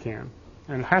beer can,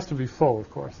 and it has to be full of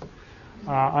course,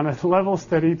 on a level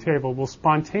steady table will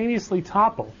spontaneously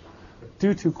topple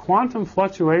due to quantum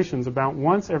fluctuations about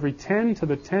once every 10 to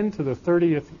the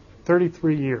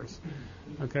 33 years.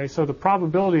 Okay, so the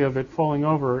probability of it falling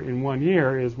over in 1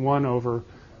 year is 1 over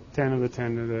 10 to the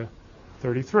 10 to the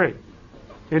 33.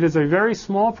 It is a very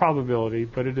small probability,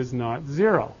 but it is not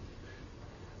zero.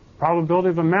 Probability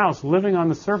of a mouse living on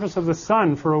the surface of the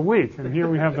sun for a week, and here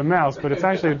we have the mouse, but it's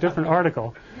actually a different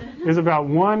article, is about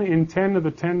 1 in 10 to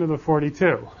the 10 to the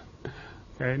 42.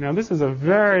 Okay, now this is a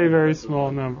very, very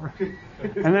small number.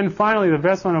 And then finally, the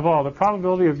best one of all, the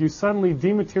probability of you suddenly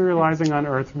dematerializing on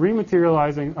Earth,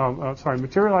 materializing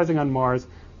on Mars,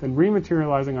 then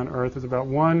rematerializing on Earth is about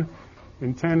 1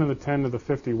 in 10 to the 10 to the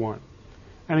 51.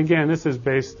 And again, this is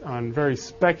based on very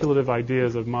speculative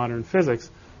ideas of modern physics,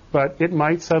 but it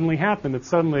might suddenly happen that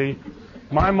suddenly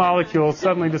my molecules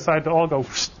suddenly decide to all go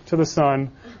to the sun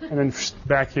and then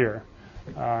back here.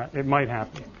 It might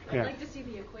happen. I'd Yeah. like to see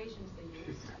the equations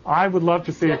they use. I would love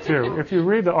to see it too. If you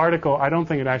read the article, I don't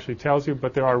think it actually tells you,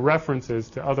 but there are references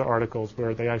to other articles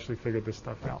where they actually figured this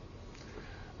stuff out.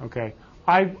 Okay.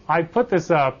 I put this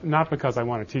up not because I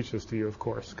want to teach this to you, of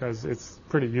course, because it's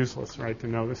pretty useless, right, to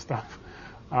know this stuff.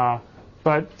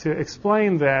 But to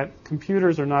explain that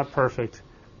computers are not perfect,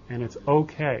 and it's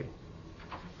okay.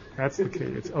 That's the key.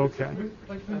 It's okay.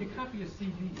 Like when you copy a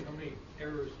CD, how many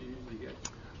errors do you usually get?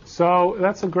 So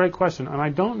that's a great question, and I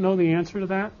don't know the answer to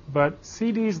that, but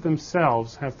CDs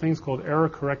themselves have things called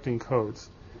error-correcting codes.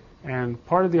 And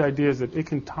part of the idea is that it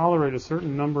can tolerate a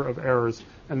certain number of errors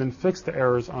and then fix the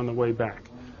errors on the way back.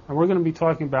 And we're going to be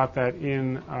talking about that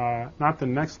in not the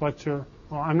next lecture.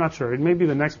 Well, I'm not sure. It may be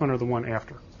the next one or the one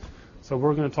after. So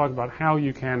we're going to talk about how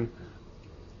you can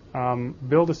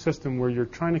build a system where you're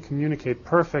trying to communicate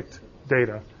perfect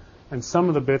data, and some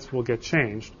of the bits will get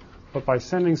changed. But by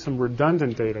sending some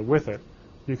redundant data with it,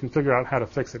 you can figure out how to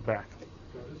fix it back.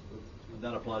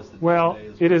 That applies to Well, today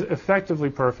as it is effectively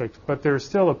perfect, but there's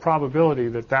still a probability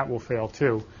that that will fail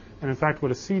too. And in fact, what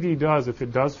a CD does, if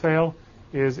it does fail,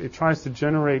 is it tries to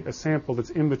generate a sample that's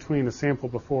in between the sample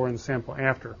before and the sample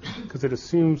after, because it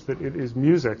assumes that it is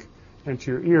music, and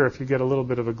to your ear, if you get a little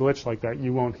bit of a glitch like that,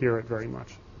 you won't hear it very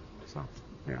much. So,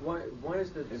 yeah. Why is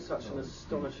there such an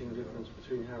astonishing difference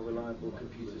between how reliable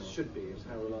computers should be and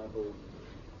how reliable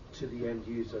to the end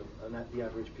user and that the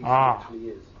average PC actually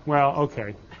is? Well,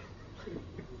 okay.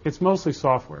 It's mostly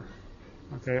software.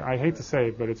 Okay, I hate to say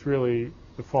it, but it's really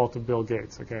the fault of Bill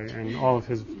Gates. Okay, and all of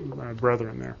his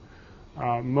brethren there.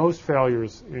 Most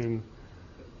failures in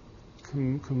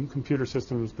computer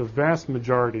systems, the vast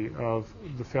majority of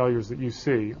the failures that you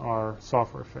see are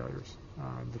software failures.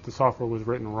 That the software was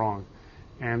written wrong,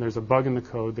 and there's a bug in the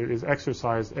code that is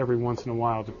exercised every once in a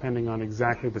while, depending on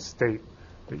exactly the state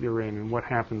that you're in and what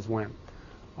happens when.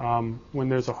 When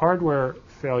there's a hardware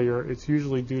failure, it's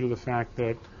usually due to the fact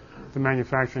that the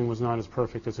manufacturing was not as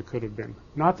perfect as it could have been.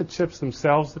 Not the chips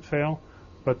themselves that fail,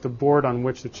 but the board on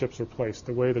which the chips are placed,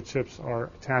 the way the chips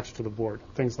are attached to the board,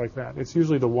 things like that. It's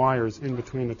usually the wires in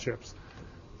between the chips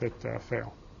that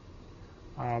fail.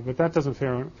 But that doesn't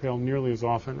fail nearly as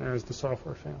often as the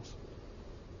software fails.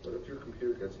 But if your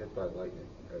computer gets hit by lightning,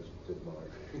 as did mine.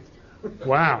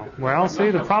 Wow. Well, see,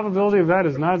 the probability of that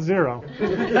is not zero.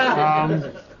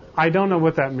 I don't know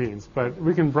what that means, but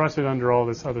we can brush it under all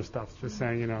this other stuff, just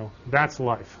saying, that's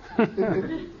life.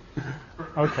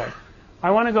 Okay.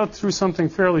 I want to go through something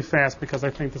fairly fast because I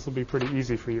think this will be pretty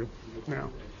easy for you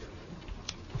now,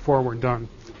 before we're done.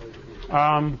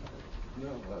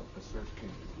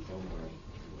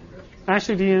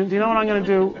 Actually, do you know what I'm going to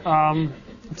do?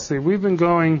 Let's see. We've been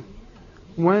going.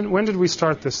 When did we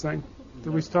start this thing?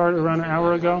 Did we start around an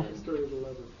hour ago?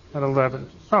 At 11.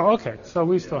 Oh, okay. So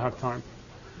we still have time.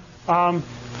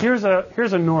 Here's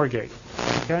a NOR gate.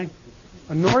 Okay,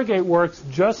 a NOR gate works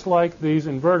just like these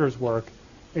inverters work,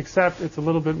 except it's a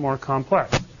little bit more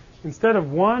complex. Instead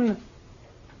of one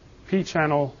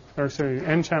N-channel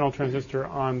transistor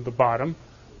on the bottom,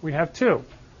 we have two.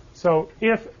 So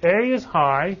if A is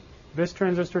high, this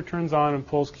transistor turns on and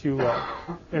pulls Q low.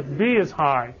 If B is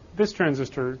high, this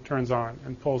transistor turns on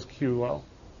and pulls Q low.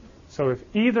 So if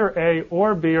either A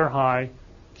or B are high,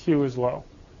 Q is low.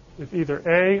 If either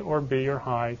A or B are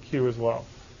high, Q is low.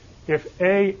 If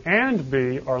A and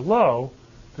B are low,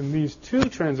 then these two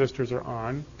transistors are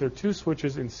on. They're two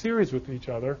switches in series with each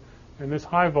other, and this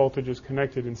high voltage is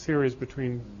connected in series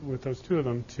with those two of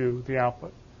them to the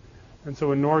output. And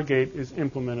so a NOR gate is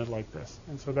implemented like this.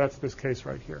 And so that's this case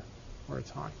right here, where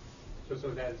it's high. So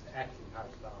that's actually how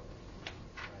it's done.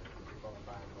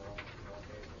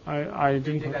 I didn't.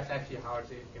 Do you think that's actually how it's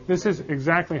implemented? This is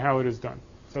exactly how it is done.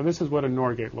 So this is what a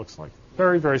NOR gate looks like.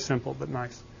 Very, very simple, but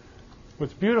nice.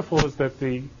 What's beautiful is that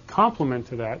the complement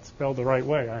to that, spelled the right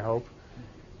way, I hope,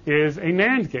 is a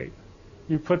NAND gate.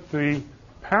 You put the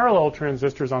parallel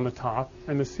transistors on the top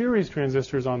and the series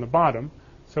transistors on the bottom.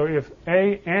 So if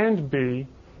A and B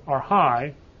are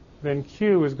high, then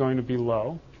Q is going to be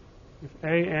low. If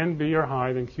A and B are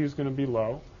high, then Q is going to be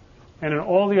low. And in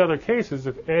all the other cases,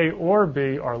 if A or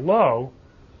B are low,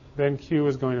 then Q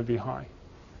is going to be high.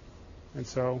 And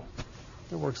so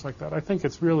it works like that. I think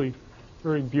it's really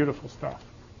very beautiful stuff.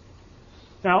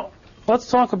 Now, let's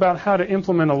talk about how to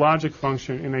implement a logic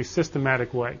function in a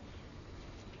systematic way.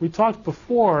 We talked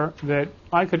before that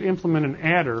I could implement an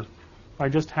adder by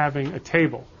just having a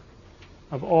table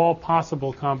of all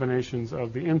possible combinations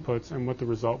of the inputs and what the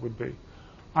result would be.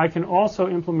 I can also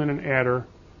implement an adder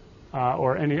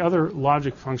or any other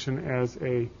logic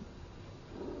function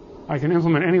I can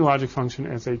implement any logic function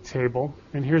as a table,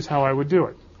 and here's how I would do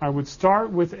it. I would start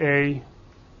with a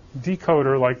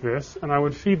decoder like this, and I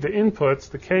would feed the inputs,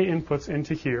 the K inputs,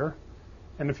 into here.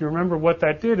 And if you remember what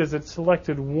that did is it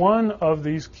selected one of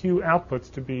these Q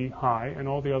outputs to be high and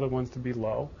all the other ones to be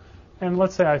low. And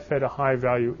let's say I fed a high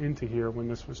value into here when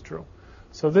this was true.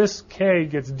 So this k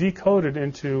gets decoded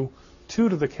into 2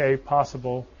 to the k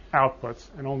possible outputs,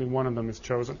 and only one of them is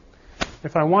chosen.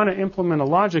 If I want to implement a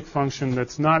logic function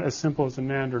that's not as simple as a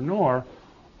NAND or NOR,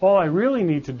 all I really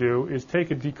need to do is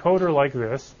take a decoder like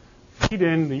this, feed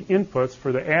in the inputs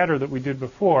for the adder that we did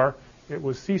before. It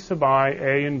was C sub I,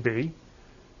 A, and B.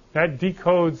 That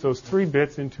decodes those 3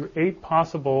 bits into 8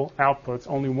 possible outputs,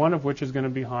 only one of which is going to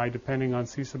be high, depending on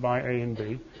C sub I, A, and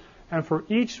B. And for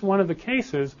each one of the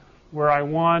cases where I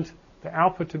want the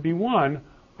output to be 1,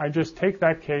 I just take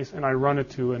that case and I run it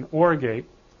to an OR gate,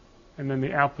 and then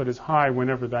the output is high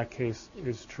whenever that case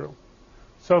is true.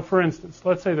 So for instance,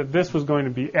 let's say that this was going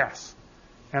to be S,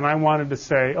 and I wanted to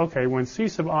say, okay, when C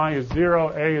sub I is 0,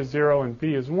 A is 0, and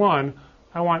B is 1,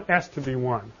 I want S to be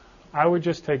 1. I would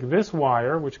just take this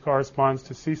wire, which corresponds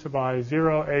to C sub I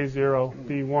 0, A 0,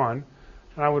 B 1,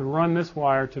 and I would run this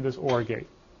wire to this OR gate.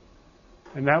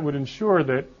 And that would ensure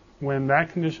that when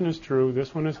that condition is true,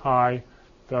 this one is high,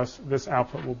 thus this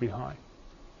output will be high.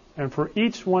 And for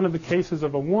each one of the cases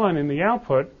of a 1 in the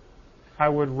output, I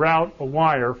would route a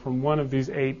wire from one of these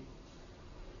 8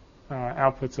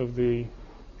 outputs of the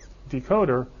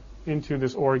decoder into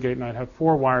this OR gate, and I'd have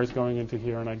 4 wires going into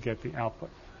here, and I'd get the output.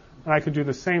 And I could do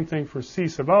the same thing for C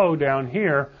sub O down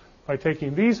here by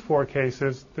taking these 4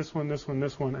 cases, this one, this one,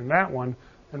 this one, and that one,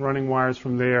 and running wires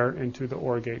from there into the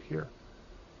OR gate here.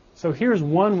 So here's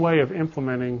one way of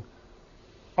implementing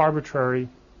arbitrary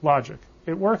logic.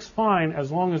 It works fine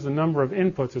as long as the number of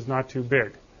inputs is not too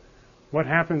big. What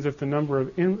happens if the number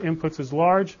of inputs is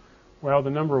large? Well,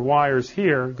 the number of wires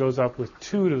here goes up with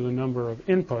 2 to the number of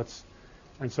inputs,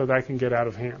 and so that can get out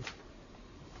of hand.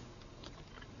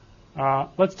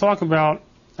 Let's talk about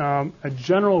a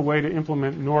general way to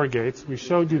implement NOR gates. We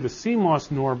showed you the CMOS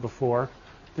NOR before.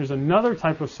 There's another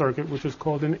type of circuit which is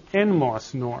called an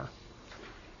NMOS NOR.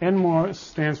 NMOS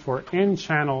stands for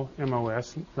N-channel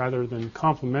MOS rather than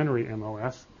complementary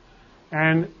MOS.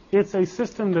 And it's a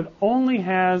system that only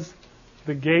has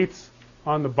the gates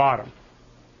on the bottom,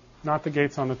 not the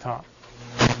gates on the top.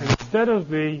 And instead of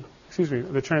the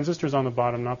transistors on the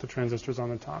bottom, not the transistors on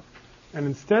the top. And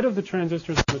instead of the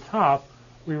transistors on the top,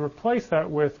 we replace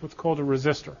that with what's called a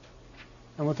resistor.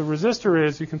 And what the resistor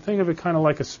is, you can think of it kind of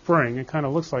like a spring. It kind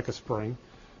of looks like a spring.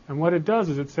 And what it does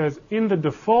is it says, in the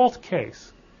default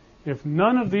case, if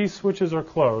none of these switches are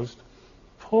closed,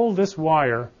 pull this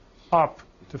wire up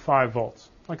to 5 volts,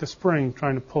 like a spring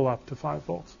trying to pull up to 5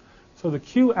 volts. So the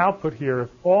Q output here, if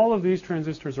all of these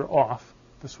transistors are off,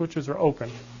 the switches are open,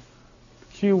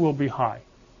 Q will be high.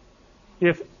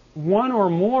 If one or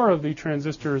more of the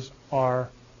transistors are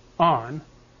on, in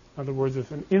other words, if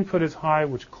an input is high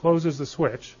which closes the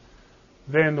switch,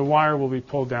 then the wire will be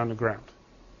pulled down to ground.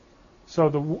 So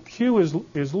the Q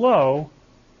is low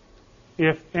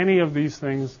if any of these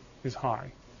things is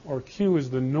high, or Q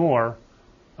is the NOR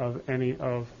of any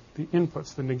of the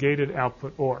inputs, the negated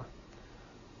output OR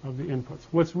of the inputs.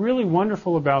 What's really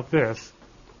wonderful about this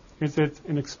is it's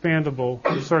an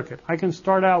expandable circuit. I can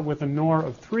start out with a NOR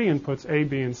of 3 inputs, A,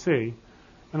 B, and C,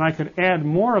 and I could add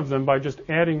more of them by just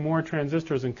adding more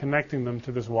transistors and connecting them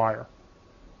to this wire.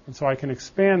 And so I can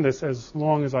expand this as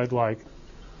long as I'd like.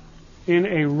 In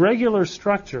a regular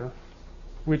structure,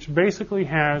 which basically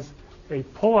has a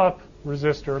pull-up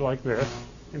resistor like this,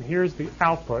 and here's the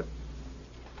output,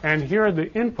 and here are the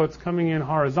inputs coming in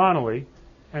horizontally,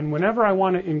 and whenever I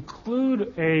want to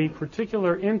include a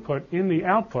particular input in the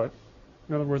output,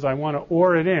 in other words, I want to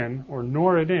OR it in, or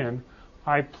NOR it in,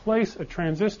 I place a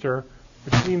transistor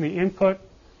between the input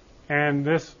and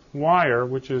this wire,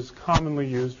 which is commonly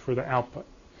used for the output.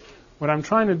 What I'm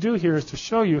trying to do here is to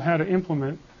show you how to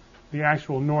implement the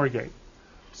actual NOR gate.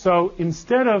 So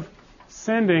instead of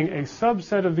sending a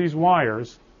subset of these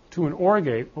wires to an OR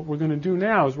gate, what we're going to do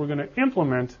now is we're going to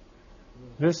implement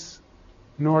this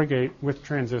NOR gate with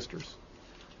transistors.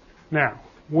 Now,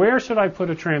 where should I put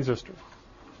a transistor?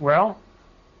 Well,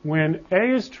 when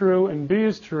A is true and B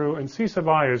is true and C sub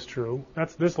I is true,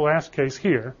 that's this last case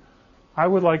here, I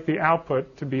would like the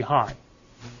output to be high.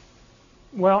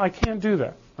 Well, I can't do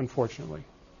that, unfortunately.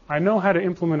 I know how to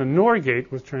implement a NOR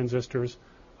gate with transistors.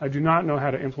 I do not know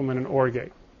how to implement an OR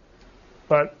gate.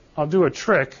 But I'll do a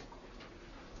trick,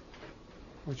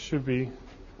 which should be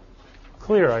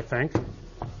clear, I think.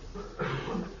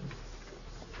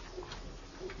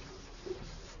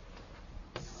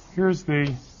 Here's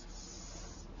the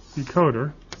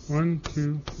decoder. 1,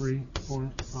 2, 3,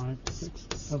 4, 5, 6,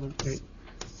 7, 8.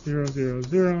 0, 0, 0,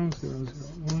 0, 0,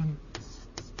 1.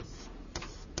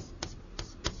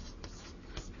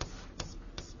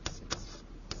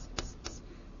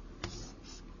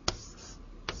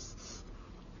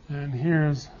 And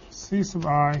here's C sub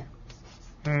I,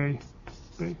 A,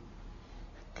 B.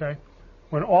 Okay.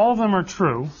 When all of them are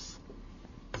true,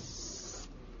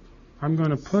 I'm going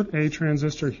to put a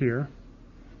transistor here.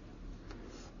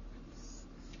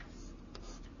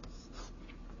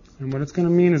 And what it's going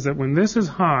to mean is that when this is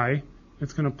high,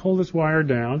 it's going to pull this wire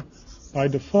down. By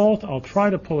default, I'll try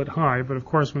to pull it high, but of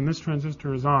course, when this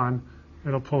transistor is on,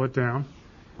 it'll pull it down.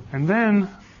 And then,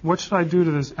 what should I do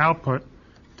to this output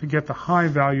to get the high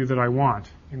value that I want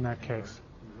in that case?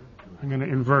 I'm going to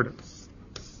invert it.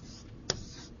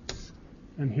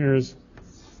 And here's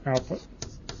output,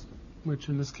 which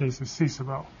in this case is C sub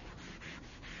O.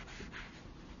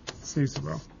 C sub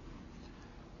O.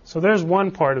 So there's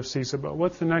one part of C sub O.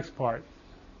 What's the next part?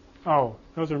 Oh,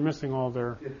 those are missing all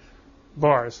their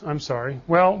bars. I'm sorry.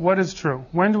 Well, what is true?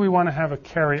 When do we want to have a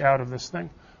carry out of this thing?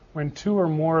 When two or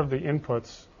more of the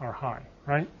inputs are high,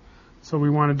 right? So we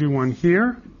want to do one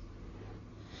here.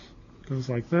 It goes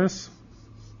like this.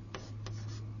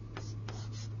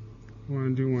 We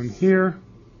want to do one here.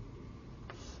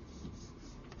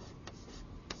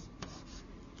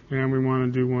 And we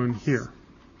want to do one here.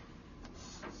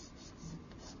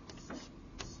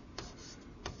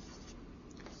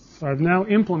 So I've now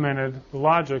implemented the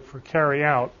logic for carry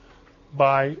out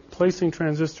by placing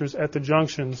transistors at the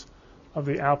junctions of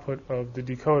the output of the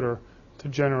decoder to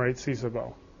generate C sub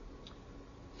O.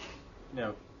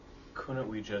 Now, couldn't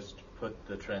we just put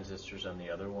the transistors on the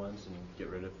other ones and get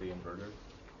rid of the inverter?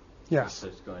 Yes, So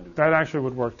it's going to that actually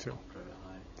would work too. very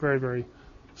high. Very, very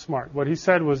smart. What he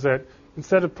said was that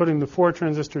instead of putting the 4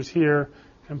 transistors here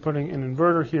and putting an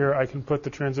inverter here, I can put the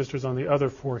transistors on the other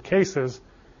 4 cases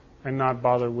and not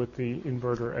bother with the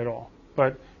inverter at all.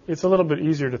 But it's a little bit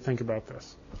easier to think about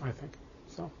this, I think.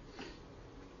 So,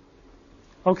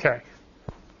 okay.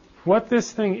 What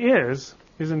this thing is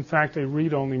in fact a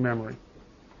read-only memory.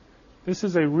 This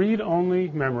is a read-only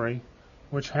memory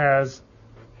which has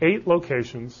 8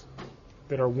 locations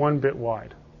that are 1 bit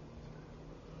wide.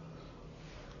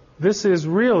 This is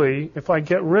really, if I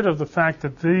get rid of the fact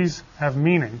that these have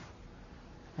meaning,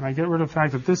 and I get rid of the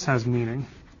fact that this has meaning,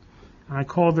 and I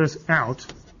call this out,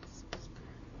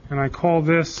 and I call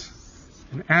this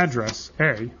an address,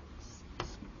 A.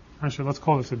 Actually, let's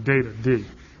call this a data, D.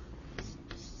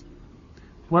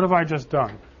 What have I just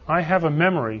done? I have a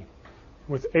memory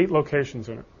with 8 locations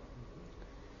in it.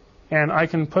 And I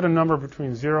can put a number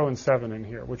between 0 and 7 in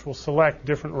here, which will select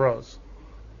different rows.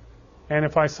 And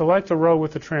if I select a row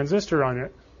with a transistor on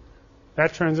it,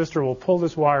 that transistor will pull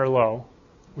this wire low,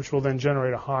 which will then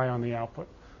generate a high on the output.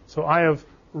 So I have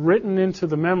written into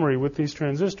the memory with these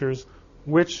transistors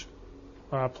which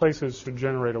places should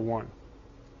generate a 1.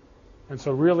 And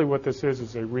so really what this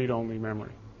is a read-only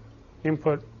memory.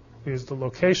 Input is the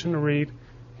location to read.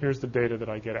 Here's the data that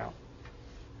I get out.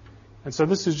 And so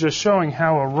this is just showing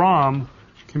how a ROM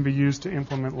can be used to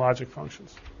implement logic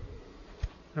functions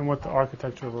and what the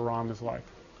architecture of a ROM is like.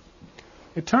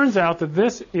 It turns out that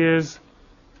this is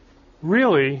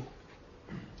really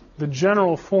the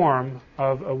general form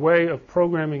of a way of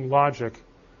programming logic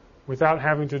without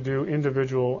having to do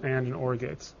individual AND and OR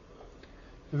gates.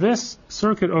 This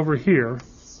circuit over here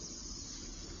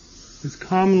is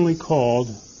commonly called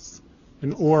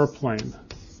an OR plane.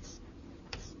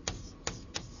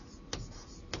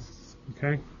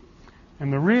 Okay?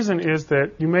 And the reason is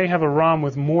that you may have a ROM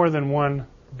with more than 1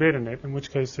 bit in it, in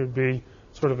which case there'd be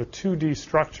sort of a 2D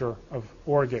structure of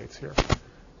OR gates here.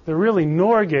 They're really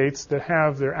NOR gates that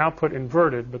have their output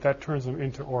inverted, but that turns them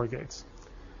into OR gates.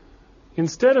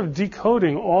 Instead of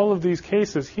decoding all of these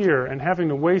cases here and having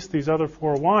to waste these other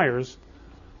 4 wires,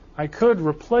 I could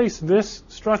replace this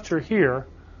structure here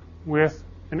with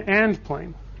an AND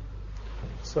plane.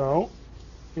 So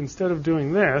instead of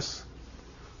doing this,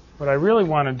 what I really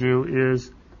want to do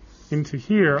is into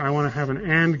here, I want to have an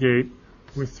AND gate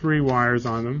with 3 wires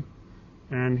on them,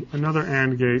 and another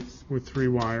AND gate with 3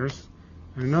 wires,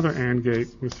 and another AND gate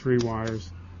with 3 wires,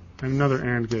 and another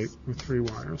AND gate with 3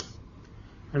 wires.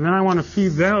 And then I want to feed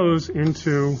those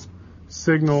into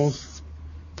signals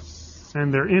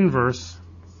and their inverse,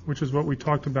 which is what we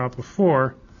talked about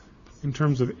before, in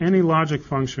terms of any logic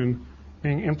function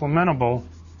being implementable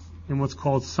in what's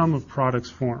called sum of products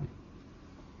form.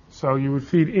 So you would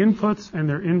feed inputs and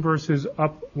their inverses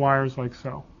up wires like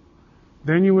so.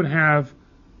 Then you would have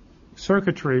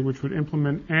circuitry which would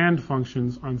implement AND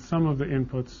functions on some of the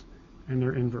inputs and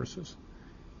their inverses.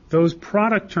 Those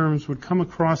product terms would come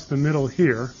across the middle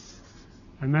here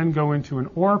and then go into an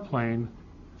OR plane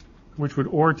which would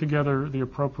OR together the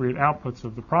appropriate outputs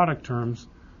of the product terms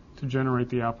to generate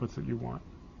the outputs that you want.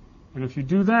 And if you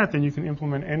do that, then you can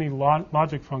implement any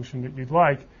logic function that you'd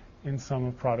like in sum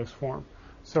of products form.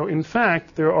 So in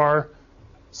fact, there are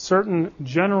certain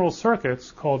general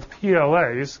circuits called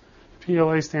PLAs.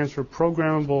 PLA stands for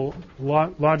Programmable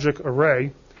Logic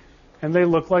Array, and they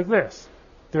look like this.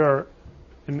 There's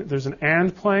an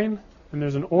AND plane, and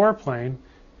there's an OR plane,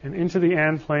 and into the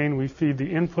AND plane we feed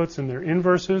the inputs and their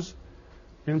inverses,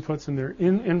 inputs and their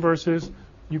inverses.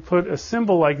 You put a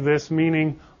symbol like this,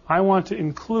 meaning I want to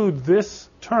include this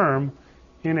term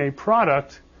in a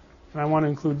product, and I want to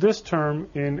include this term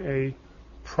in a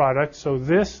product, so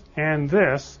this and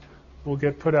this will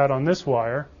get put out on this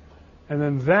wire, and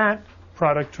then that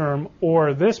product term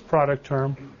or this product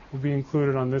term will be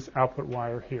included on this output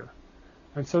wire here.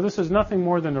 And so this is nothing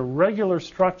more than a regular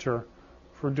structure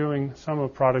for doing sum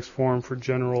of products form for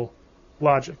general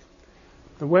logic.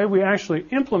 The way we actually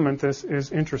implement this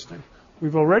is interesting.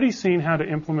 We've already seen how to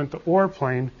implement the OR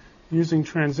plane using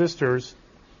transistors.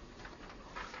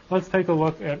 Let's take a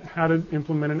look at how to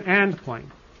implement an AND plane.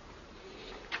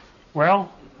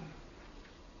 Well,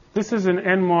 this is an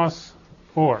NMOS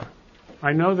OR.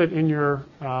 I know that in your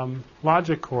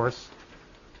logic course,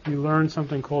 you learned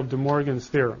something called De Morgan's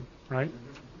theorem, right?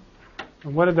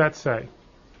 And what did that say?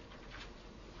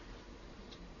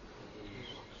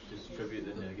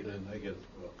 Distribute the negative.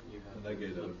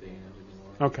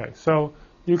 Okay, so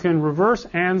you can reverse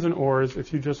ANDs and ORs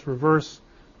if you just reverse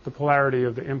the polarity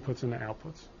of the inputs and the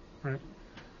outputs, right?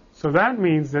 So that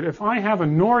means that if I have a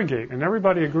NOR gate, and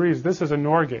everybody agrees this is a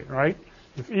NOR gate, right?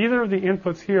 If either of the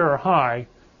inputs here are high,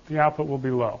 the output will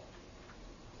be low.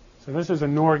 So this is a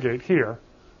NOR gate here.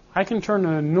 I can turn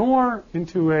a NOR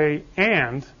into a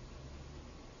AND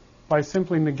by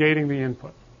simply negating the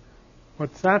input.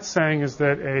 What that's saying is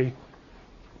that a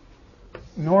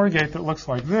NOR gate that looks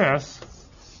like this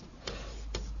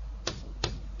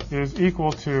is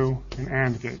equal to an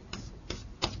AND gate,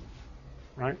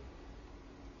 right?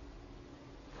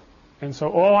 And so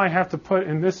all I have to put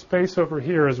in this space over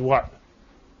here is what?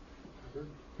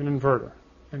 An inverter.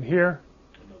 And here,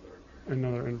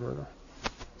 another inverter.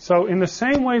 So in the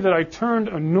same way that I turned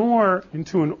a NOR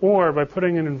into an OR by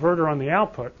putting an inverter on the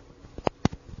output,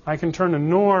 I can turn a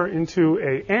NOR into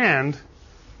a AND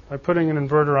by putting an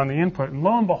inverter on the input. And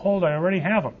lo and behold, I already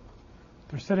have them.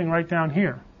 They're sitting right down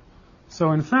here.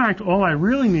 So in fact, all I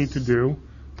really need to do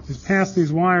is pass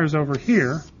these wires over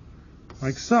here,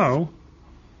 like so.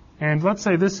 And let's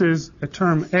say this is a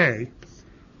term A.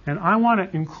 And I want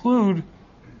to include,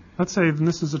 let's say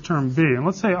this is a term B. And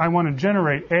let's say I want to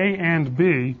generate A and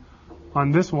B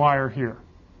on this wire here.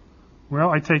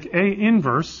 Well, I take A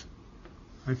inverse,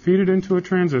 I feed it into a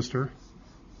transistor,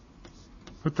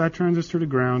 put that transistor to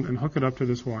ground, and hook it up to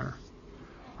this wire.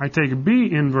 I take B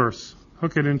inverse,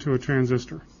 hook it into a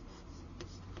transistor,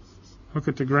 hook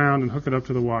it to ground, and hook it up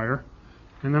to the wire.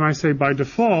 And then I say by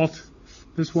default,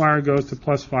 this wire goes to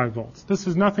plus 5 volts. This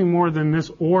is nothing more than this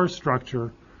OR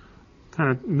structure, kind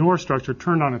of NOR structure,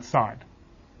 turned on its side.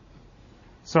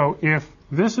 So if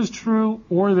this is true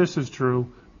or this is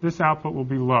true, this output will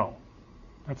be low.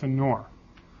 That's a NOR.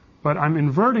 But I'm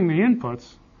inverting the inputs,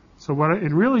 so what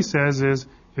it really says is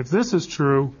if this is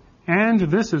true and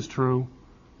this is true,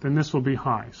 then this will be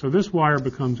high. So this wire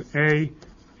becomes A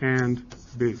and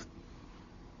B.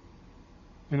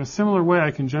 In a similar way,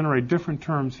 I can generate different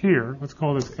terms here. Let's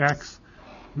call this X,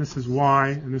 and this is Y,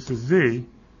 and this is Z.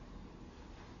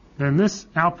 Then this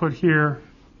output here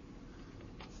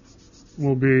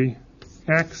will be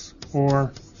X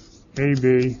or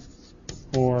AB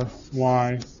or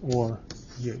Y or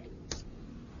Z.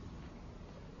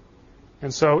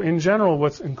 And so in general,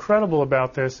 what's incredible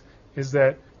about this is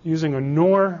that using a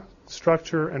NOR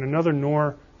structure and another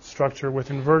NOR structure with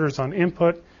inverters on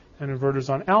input and inverters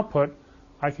on output,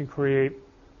 I can create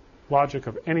logic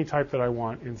of any type that I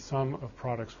want in sum of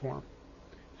products form.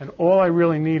 And all I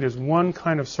really need is one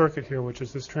kind of circuit here, which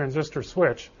is this transistor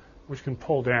switch, which can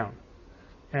pull down,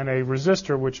 and a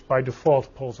resistor, which by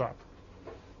default pulls up,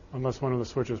 unless one of the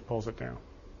switches pulls it down.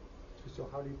 So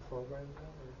how do you program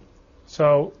that?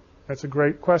 So that's a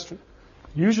great question.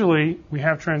 Usually we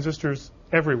have transistors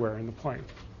everywhere in the plane,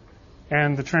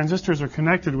 and the transistors are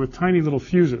connected with tiny little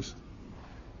fuses.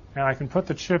 And I can put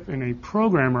the chip in a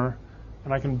programmer,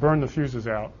 and I can burn the fuses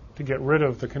out to get rid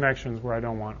of the connections where I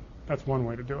don't want them. That's one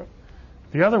way to do it.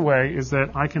 The other way is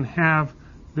that I can have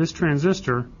this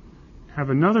transistor have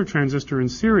another transistor in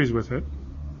series with it,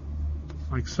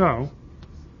 like so,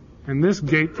 and this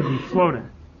gate can be floating.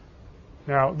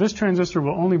 Now, this transistor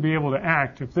will only be able to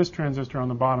act if this transistor on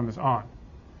the bottom is on.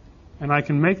 And I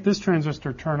can make this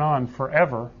transistor turn on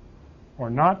forever, or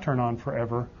not turn on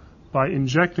forever, by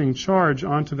injecting charge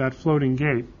onto that floating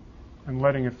gate and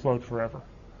letting it float forever.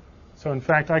 So in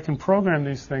fact, I can program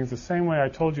these things the same way I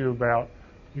told you about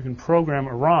You can program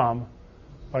a ROM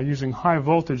by using high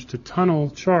voltage to tunnel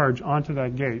charge onto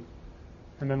that gate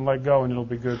and then let go, and it'll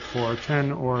be good for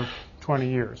 10 or 20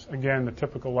 years. Again, the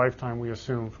typical lifetime we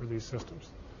assume for these systems.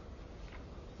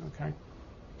 Okay?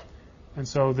 And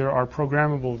so there are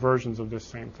programmable versions of this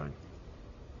same thing.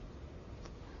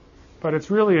 But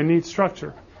it's really a neat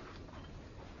structure.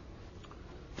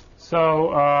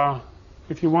 So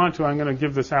if you want to, I'm going to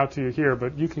give this out to you here,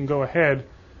 but you can go ahead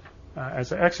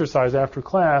as an exercise after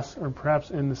class, or perhaps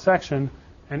in the section,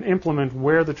 and implement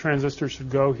where the transistor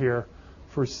should go here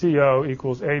for CO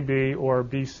equals AB or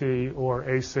BC or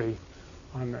AC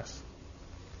on this.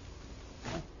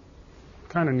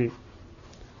 Kind of neat.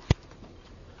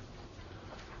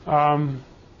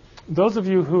 Those of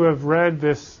you who have read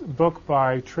this book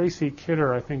by Tracy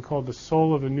Kidder, I think called The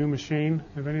Soul of the New Machine,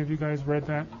 have any of you guys read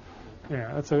that?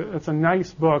 Yeah, it's a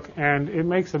nice book, and it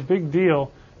makes a big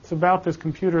deal. It's about this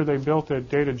computer they built at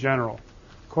Data General.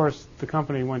 Of course, the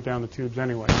company went down the tubes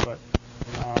anyway, but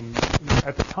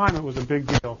at the time it was a big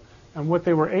deal. And what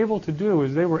they were able to do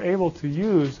is they were able to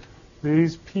use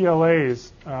these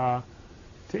PLAs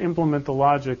to implement the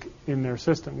logic in their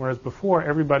system, whereas before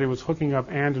everybody was hooking up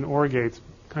and OR gates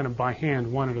kind of by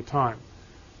hand, one at a time.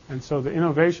 And so the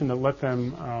innovation that let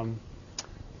them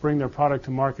bring their product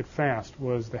to market fast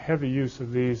was the heavy use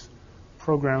of these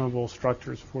programmable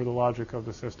structures for the logic of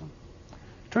the system.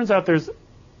 It turns out there's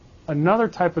another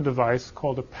type of device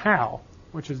called a PAL,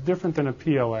 which is different than a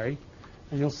PLA,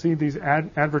 and you'll see these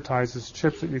advertised as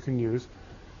chips that you can use.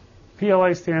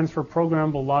 PLA stands for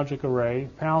Programmable Logic Array.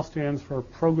 PAL stands for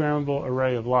Programmable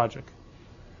Array of Logic.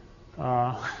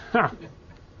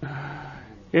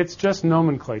 It's just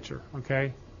nomenclature,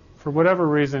 okay? For whatever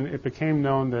reason, it became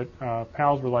known that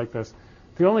PALs were like this.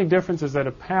 The only difference is that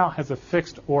a PAL has a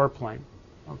fixed OR plane,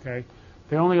 okay?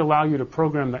 They only allow you to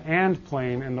program the AND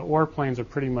plane, and the OR planes are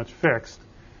pretty much fixed.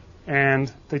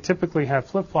 And they typically have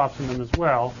flip-flops in them as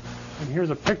well. And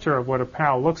here's a picture of what a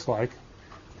PAL looks like.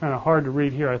 Kind of hard to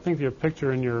read here. I think the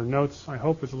picture in your notes, I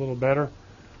hope, is a little better.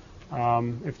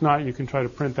 If not, you can try to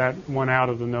print that one out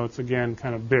of the notes again,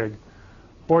 kind of big.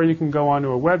 Or you can go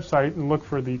onto a website and look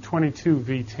for the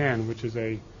 22V10, which is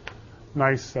a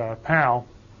nice PAL.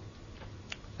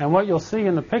 And what you'll see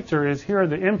in the picture is here are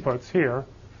the inputs here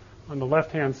on the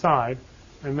left-hand side,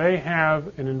 and they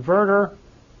have an inverter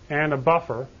and a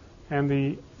buffer, and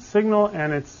the signal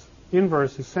and its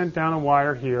inverse is sent down a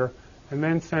wire here and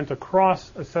then sent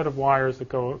across a set of wires that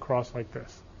go across like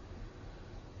this.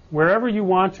 Wherever you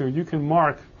want to, you can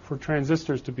mark for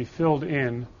transistors to be filled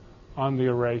in on the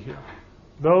array here.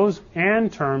 Those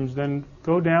AND terms then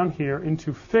go down here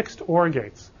into fixed OR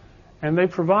gates. And they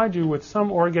provide you with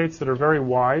some OR gates that are very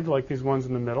wide, like these ones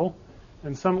in the middle,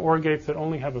 and some OR gates that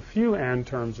only have a few AND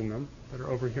terms in them that are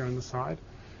over here on the side.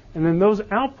 And then those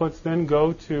outputs then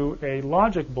go to a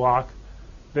logic block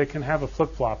that can have a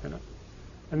flip-flop in it.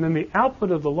 And then the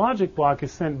output of the logic block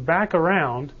is sent back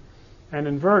around and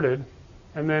inverted,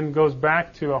 and then goes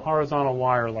back to a horizontal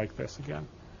wire like this again.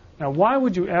 Now, why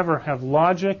would you ever have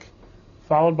logic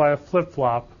followed by a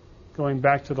flip-flop going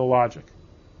back to the logic?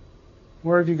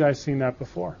 Where have you guys seen that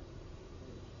before?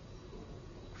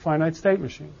 Finite state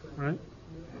machine, right?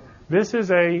 This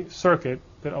is a circuit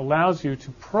that allows you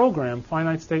to program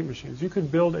finite state machines. You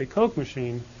could build a Coke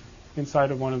machine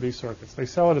inside of one of these circuits. They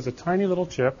sell it as a tiny little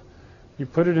chip. You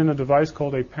put it in a device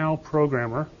called a PAL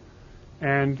programmer,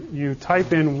 and you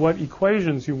type in what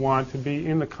equations you want to be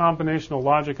in the combinational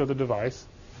logic of the device,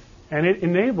 and it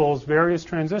enables various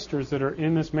transistors that are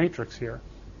in this matrix here.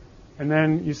 And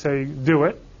then you say, do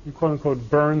it. You quote-unquote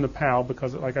burn the PAL,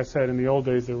 because, like I said, in the old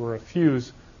days there were a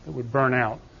fuse that would burn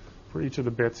out for each of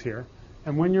the bits here.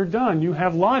 And when you're done, you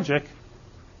have logic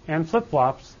and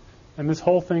flip-flops, and this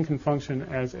whole thing can function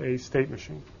as a state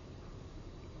machine.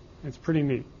 It's pretty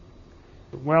neat.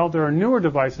 Well, there are newer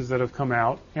devices that have come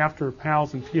out after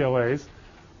PALs and PLAs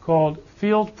called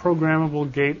Field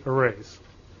Programmable Gate Arrays,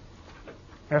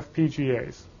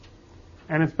 FPGAs.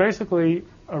 And it's basically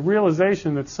a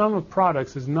realization that sum of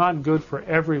products is not good for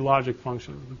every logic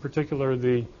function, in particular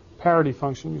the parity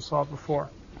function you saw before.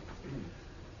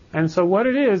 And so what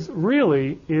it is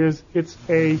really is it's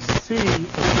a C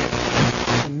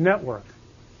network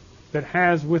that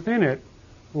has within it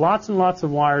lots and lots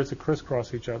of wires that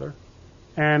crisscross each other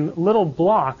and little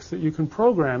blocks that you can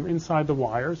program inside the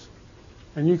wires.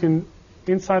 And you can,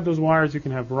 inside those wires, you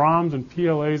can have ROMs and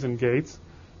PLAs and gates.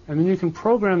 And then you can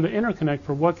program the interconnect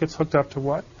for what gets hooked up to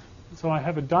what. So I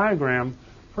have a diagram,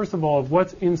 first of all, of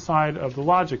what's inside of the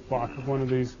logic block of one of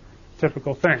these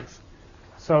typical things.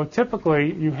 So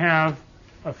typically, you have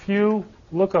a few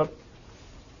lookup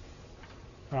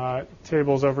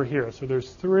tables over here. So there's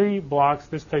 3 blocks.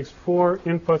 This takes 4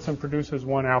 inputs and produces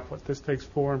 1 output. This takes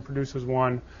 4 and produces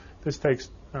 1. This takes,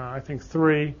 I think,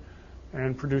 3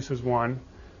 and produces 1.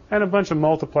 And a bunch of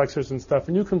multiplexers and stuff.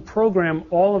 And you can program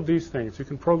all of these things. You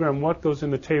can program what goes in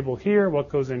the table here, what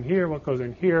goes in here, what goes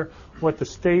in here, what the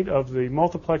state of the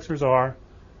multiplexers are.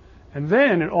 And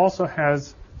then it also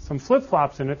has some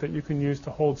flip-flops in it that you can use to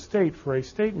hold state for a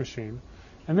state machine.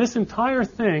 And this entire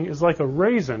thing is like a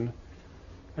raisin,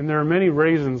 and there are many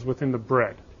raisins within the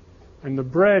bread. And the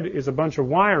bread is a bunch of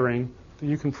wiring that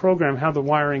you can program how the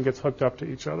wiring gets hooked up to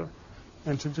each other.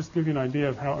 And to just give you an idea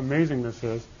of how amazing this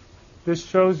is, this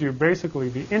shows you basically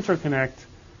the interconnect.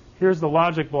 Here's the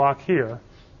logic block here,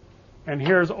 and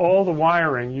here's all the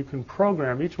wiring. You can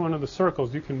program each one of the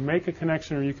circles. You can make a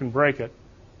connection or you can break it.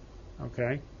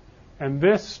 Okay? And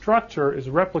this structure is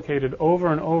replicated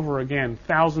over and over again,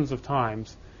 thousands of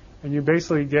times, and you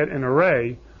basically get an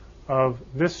array of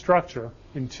this structure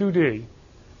in 2D,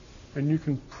 and you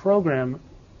can program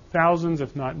thousands,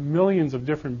 if not millions, of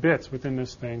different bits within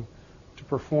this thing to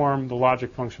perform the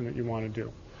logic function that you want to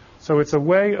do. So it's a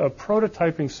way of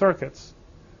prototyping circuits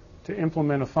to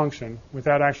implement a function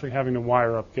without actually having to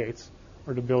wire up gates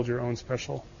or to build your own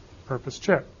special purpose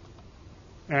chip.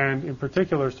 And in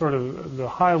particular, sort of the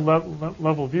high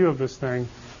level view of this thing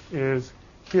is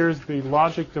here's the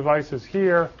logic devices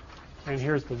here, and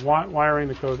here's the wiring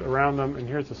that goes around them, and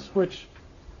here's a switch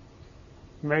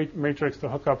matrix to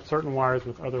hook up certain wires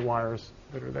with other wires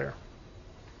that are there.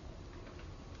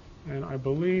 And I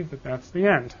believe that that's the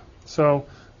end. So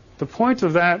the point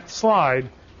of that slide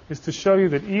is to show you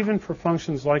that even for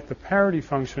functions like the parity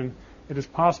function, it is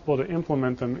possible to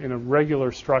implement them in a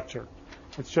regular structure.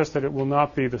 It's just that it will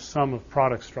not be the sum of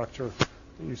product structure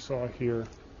that you saw here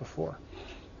before.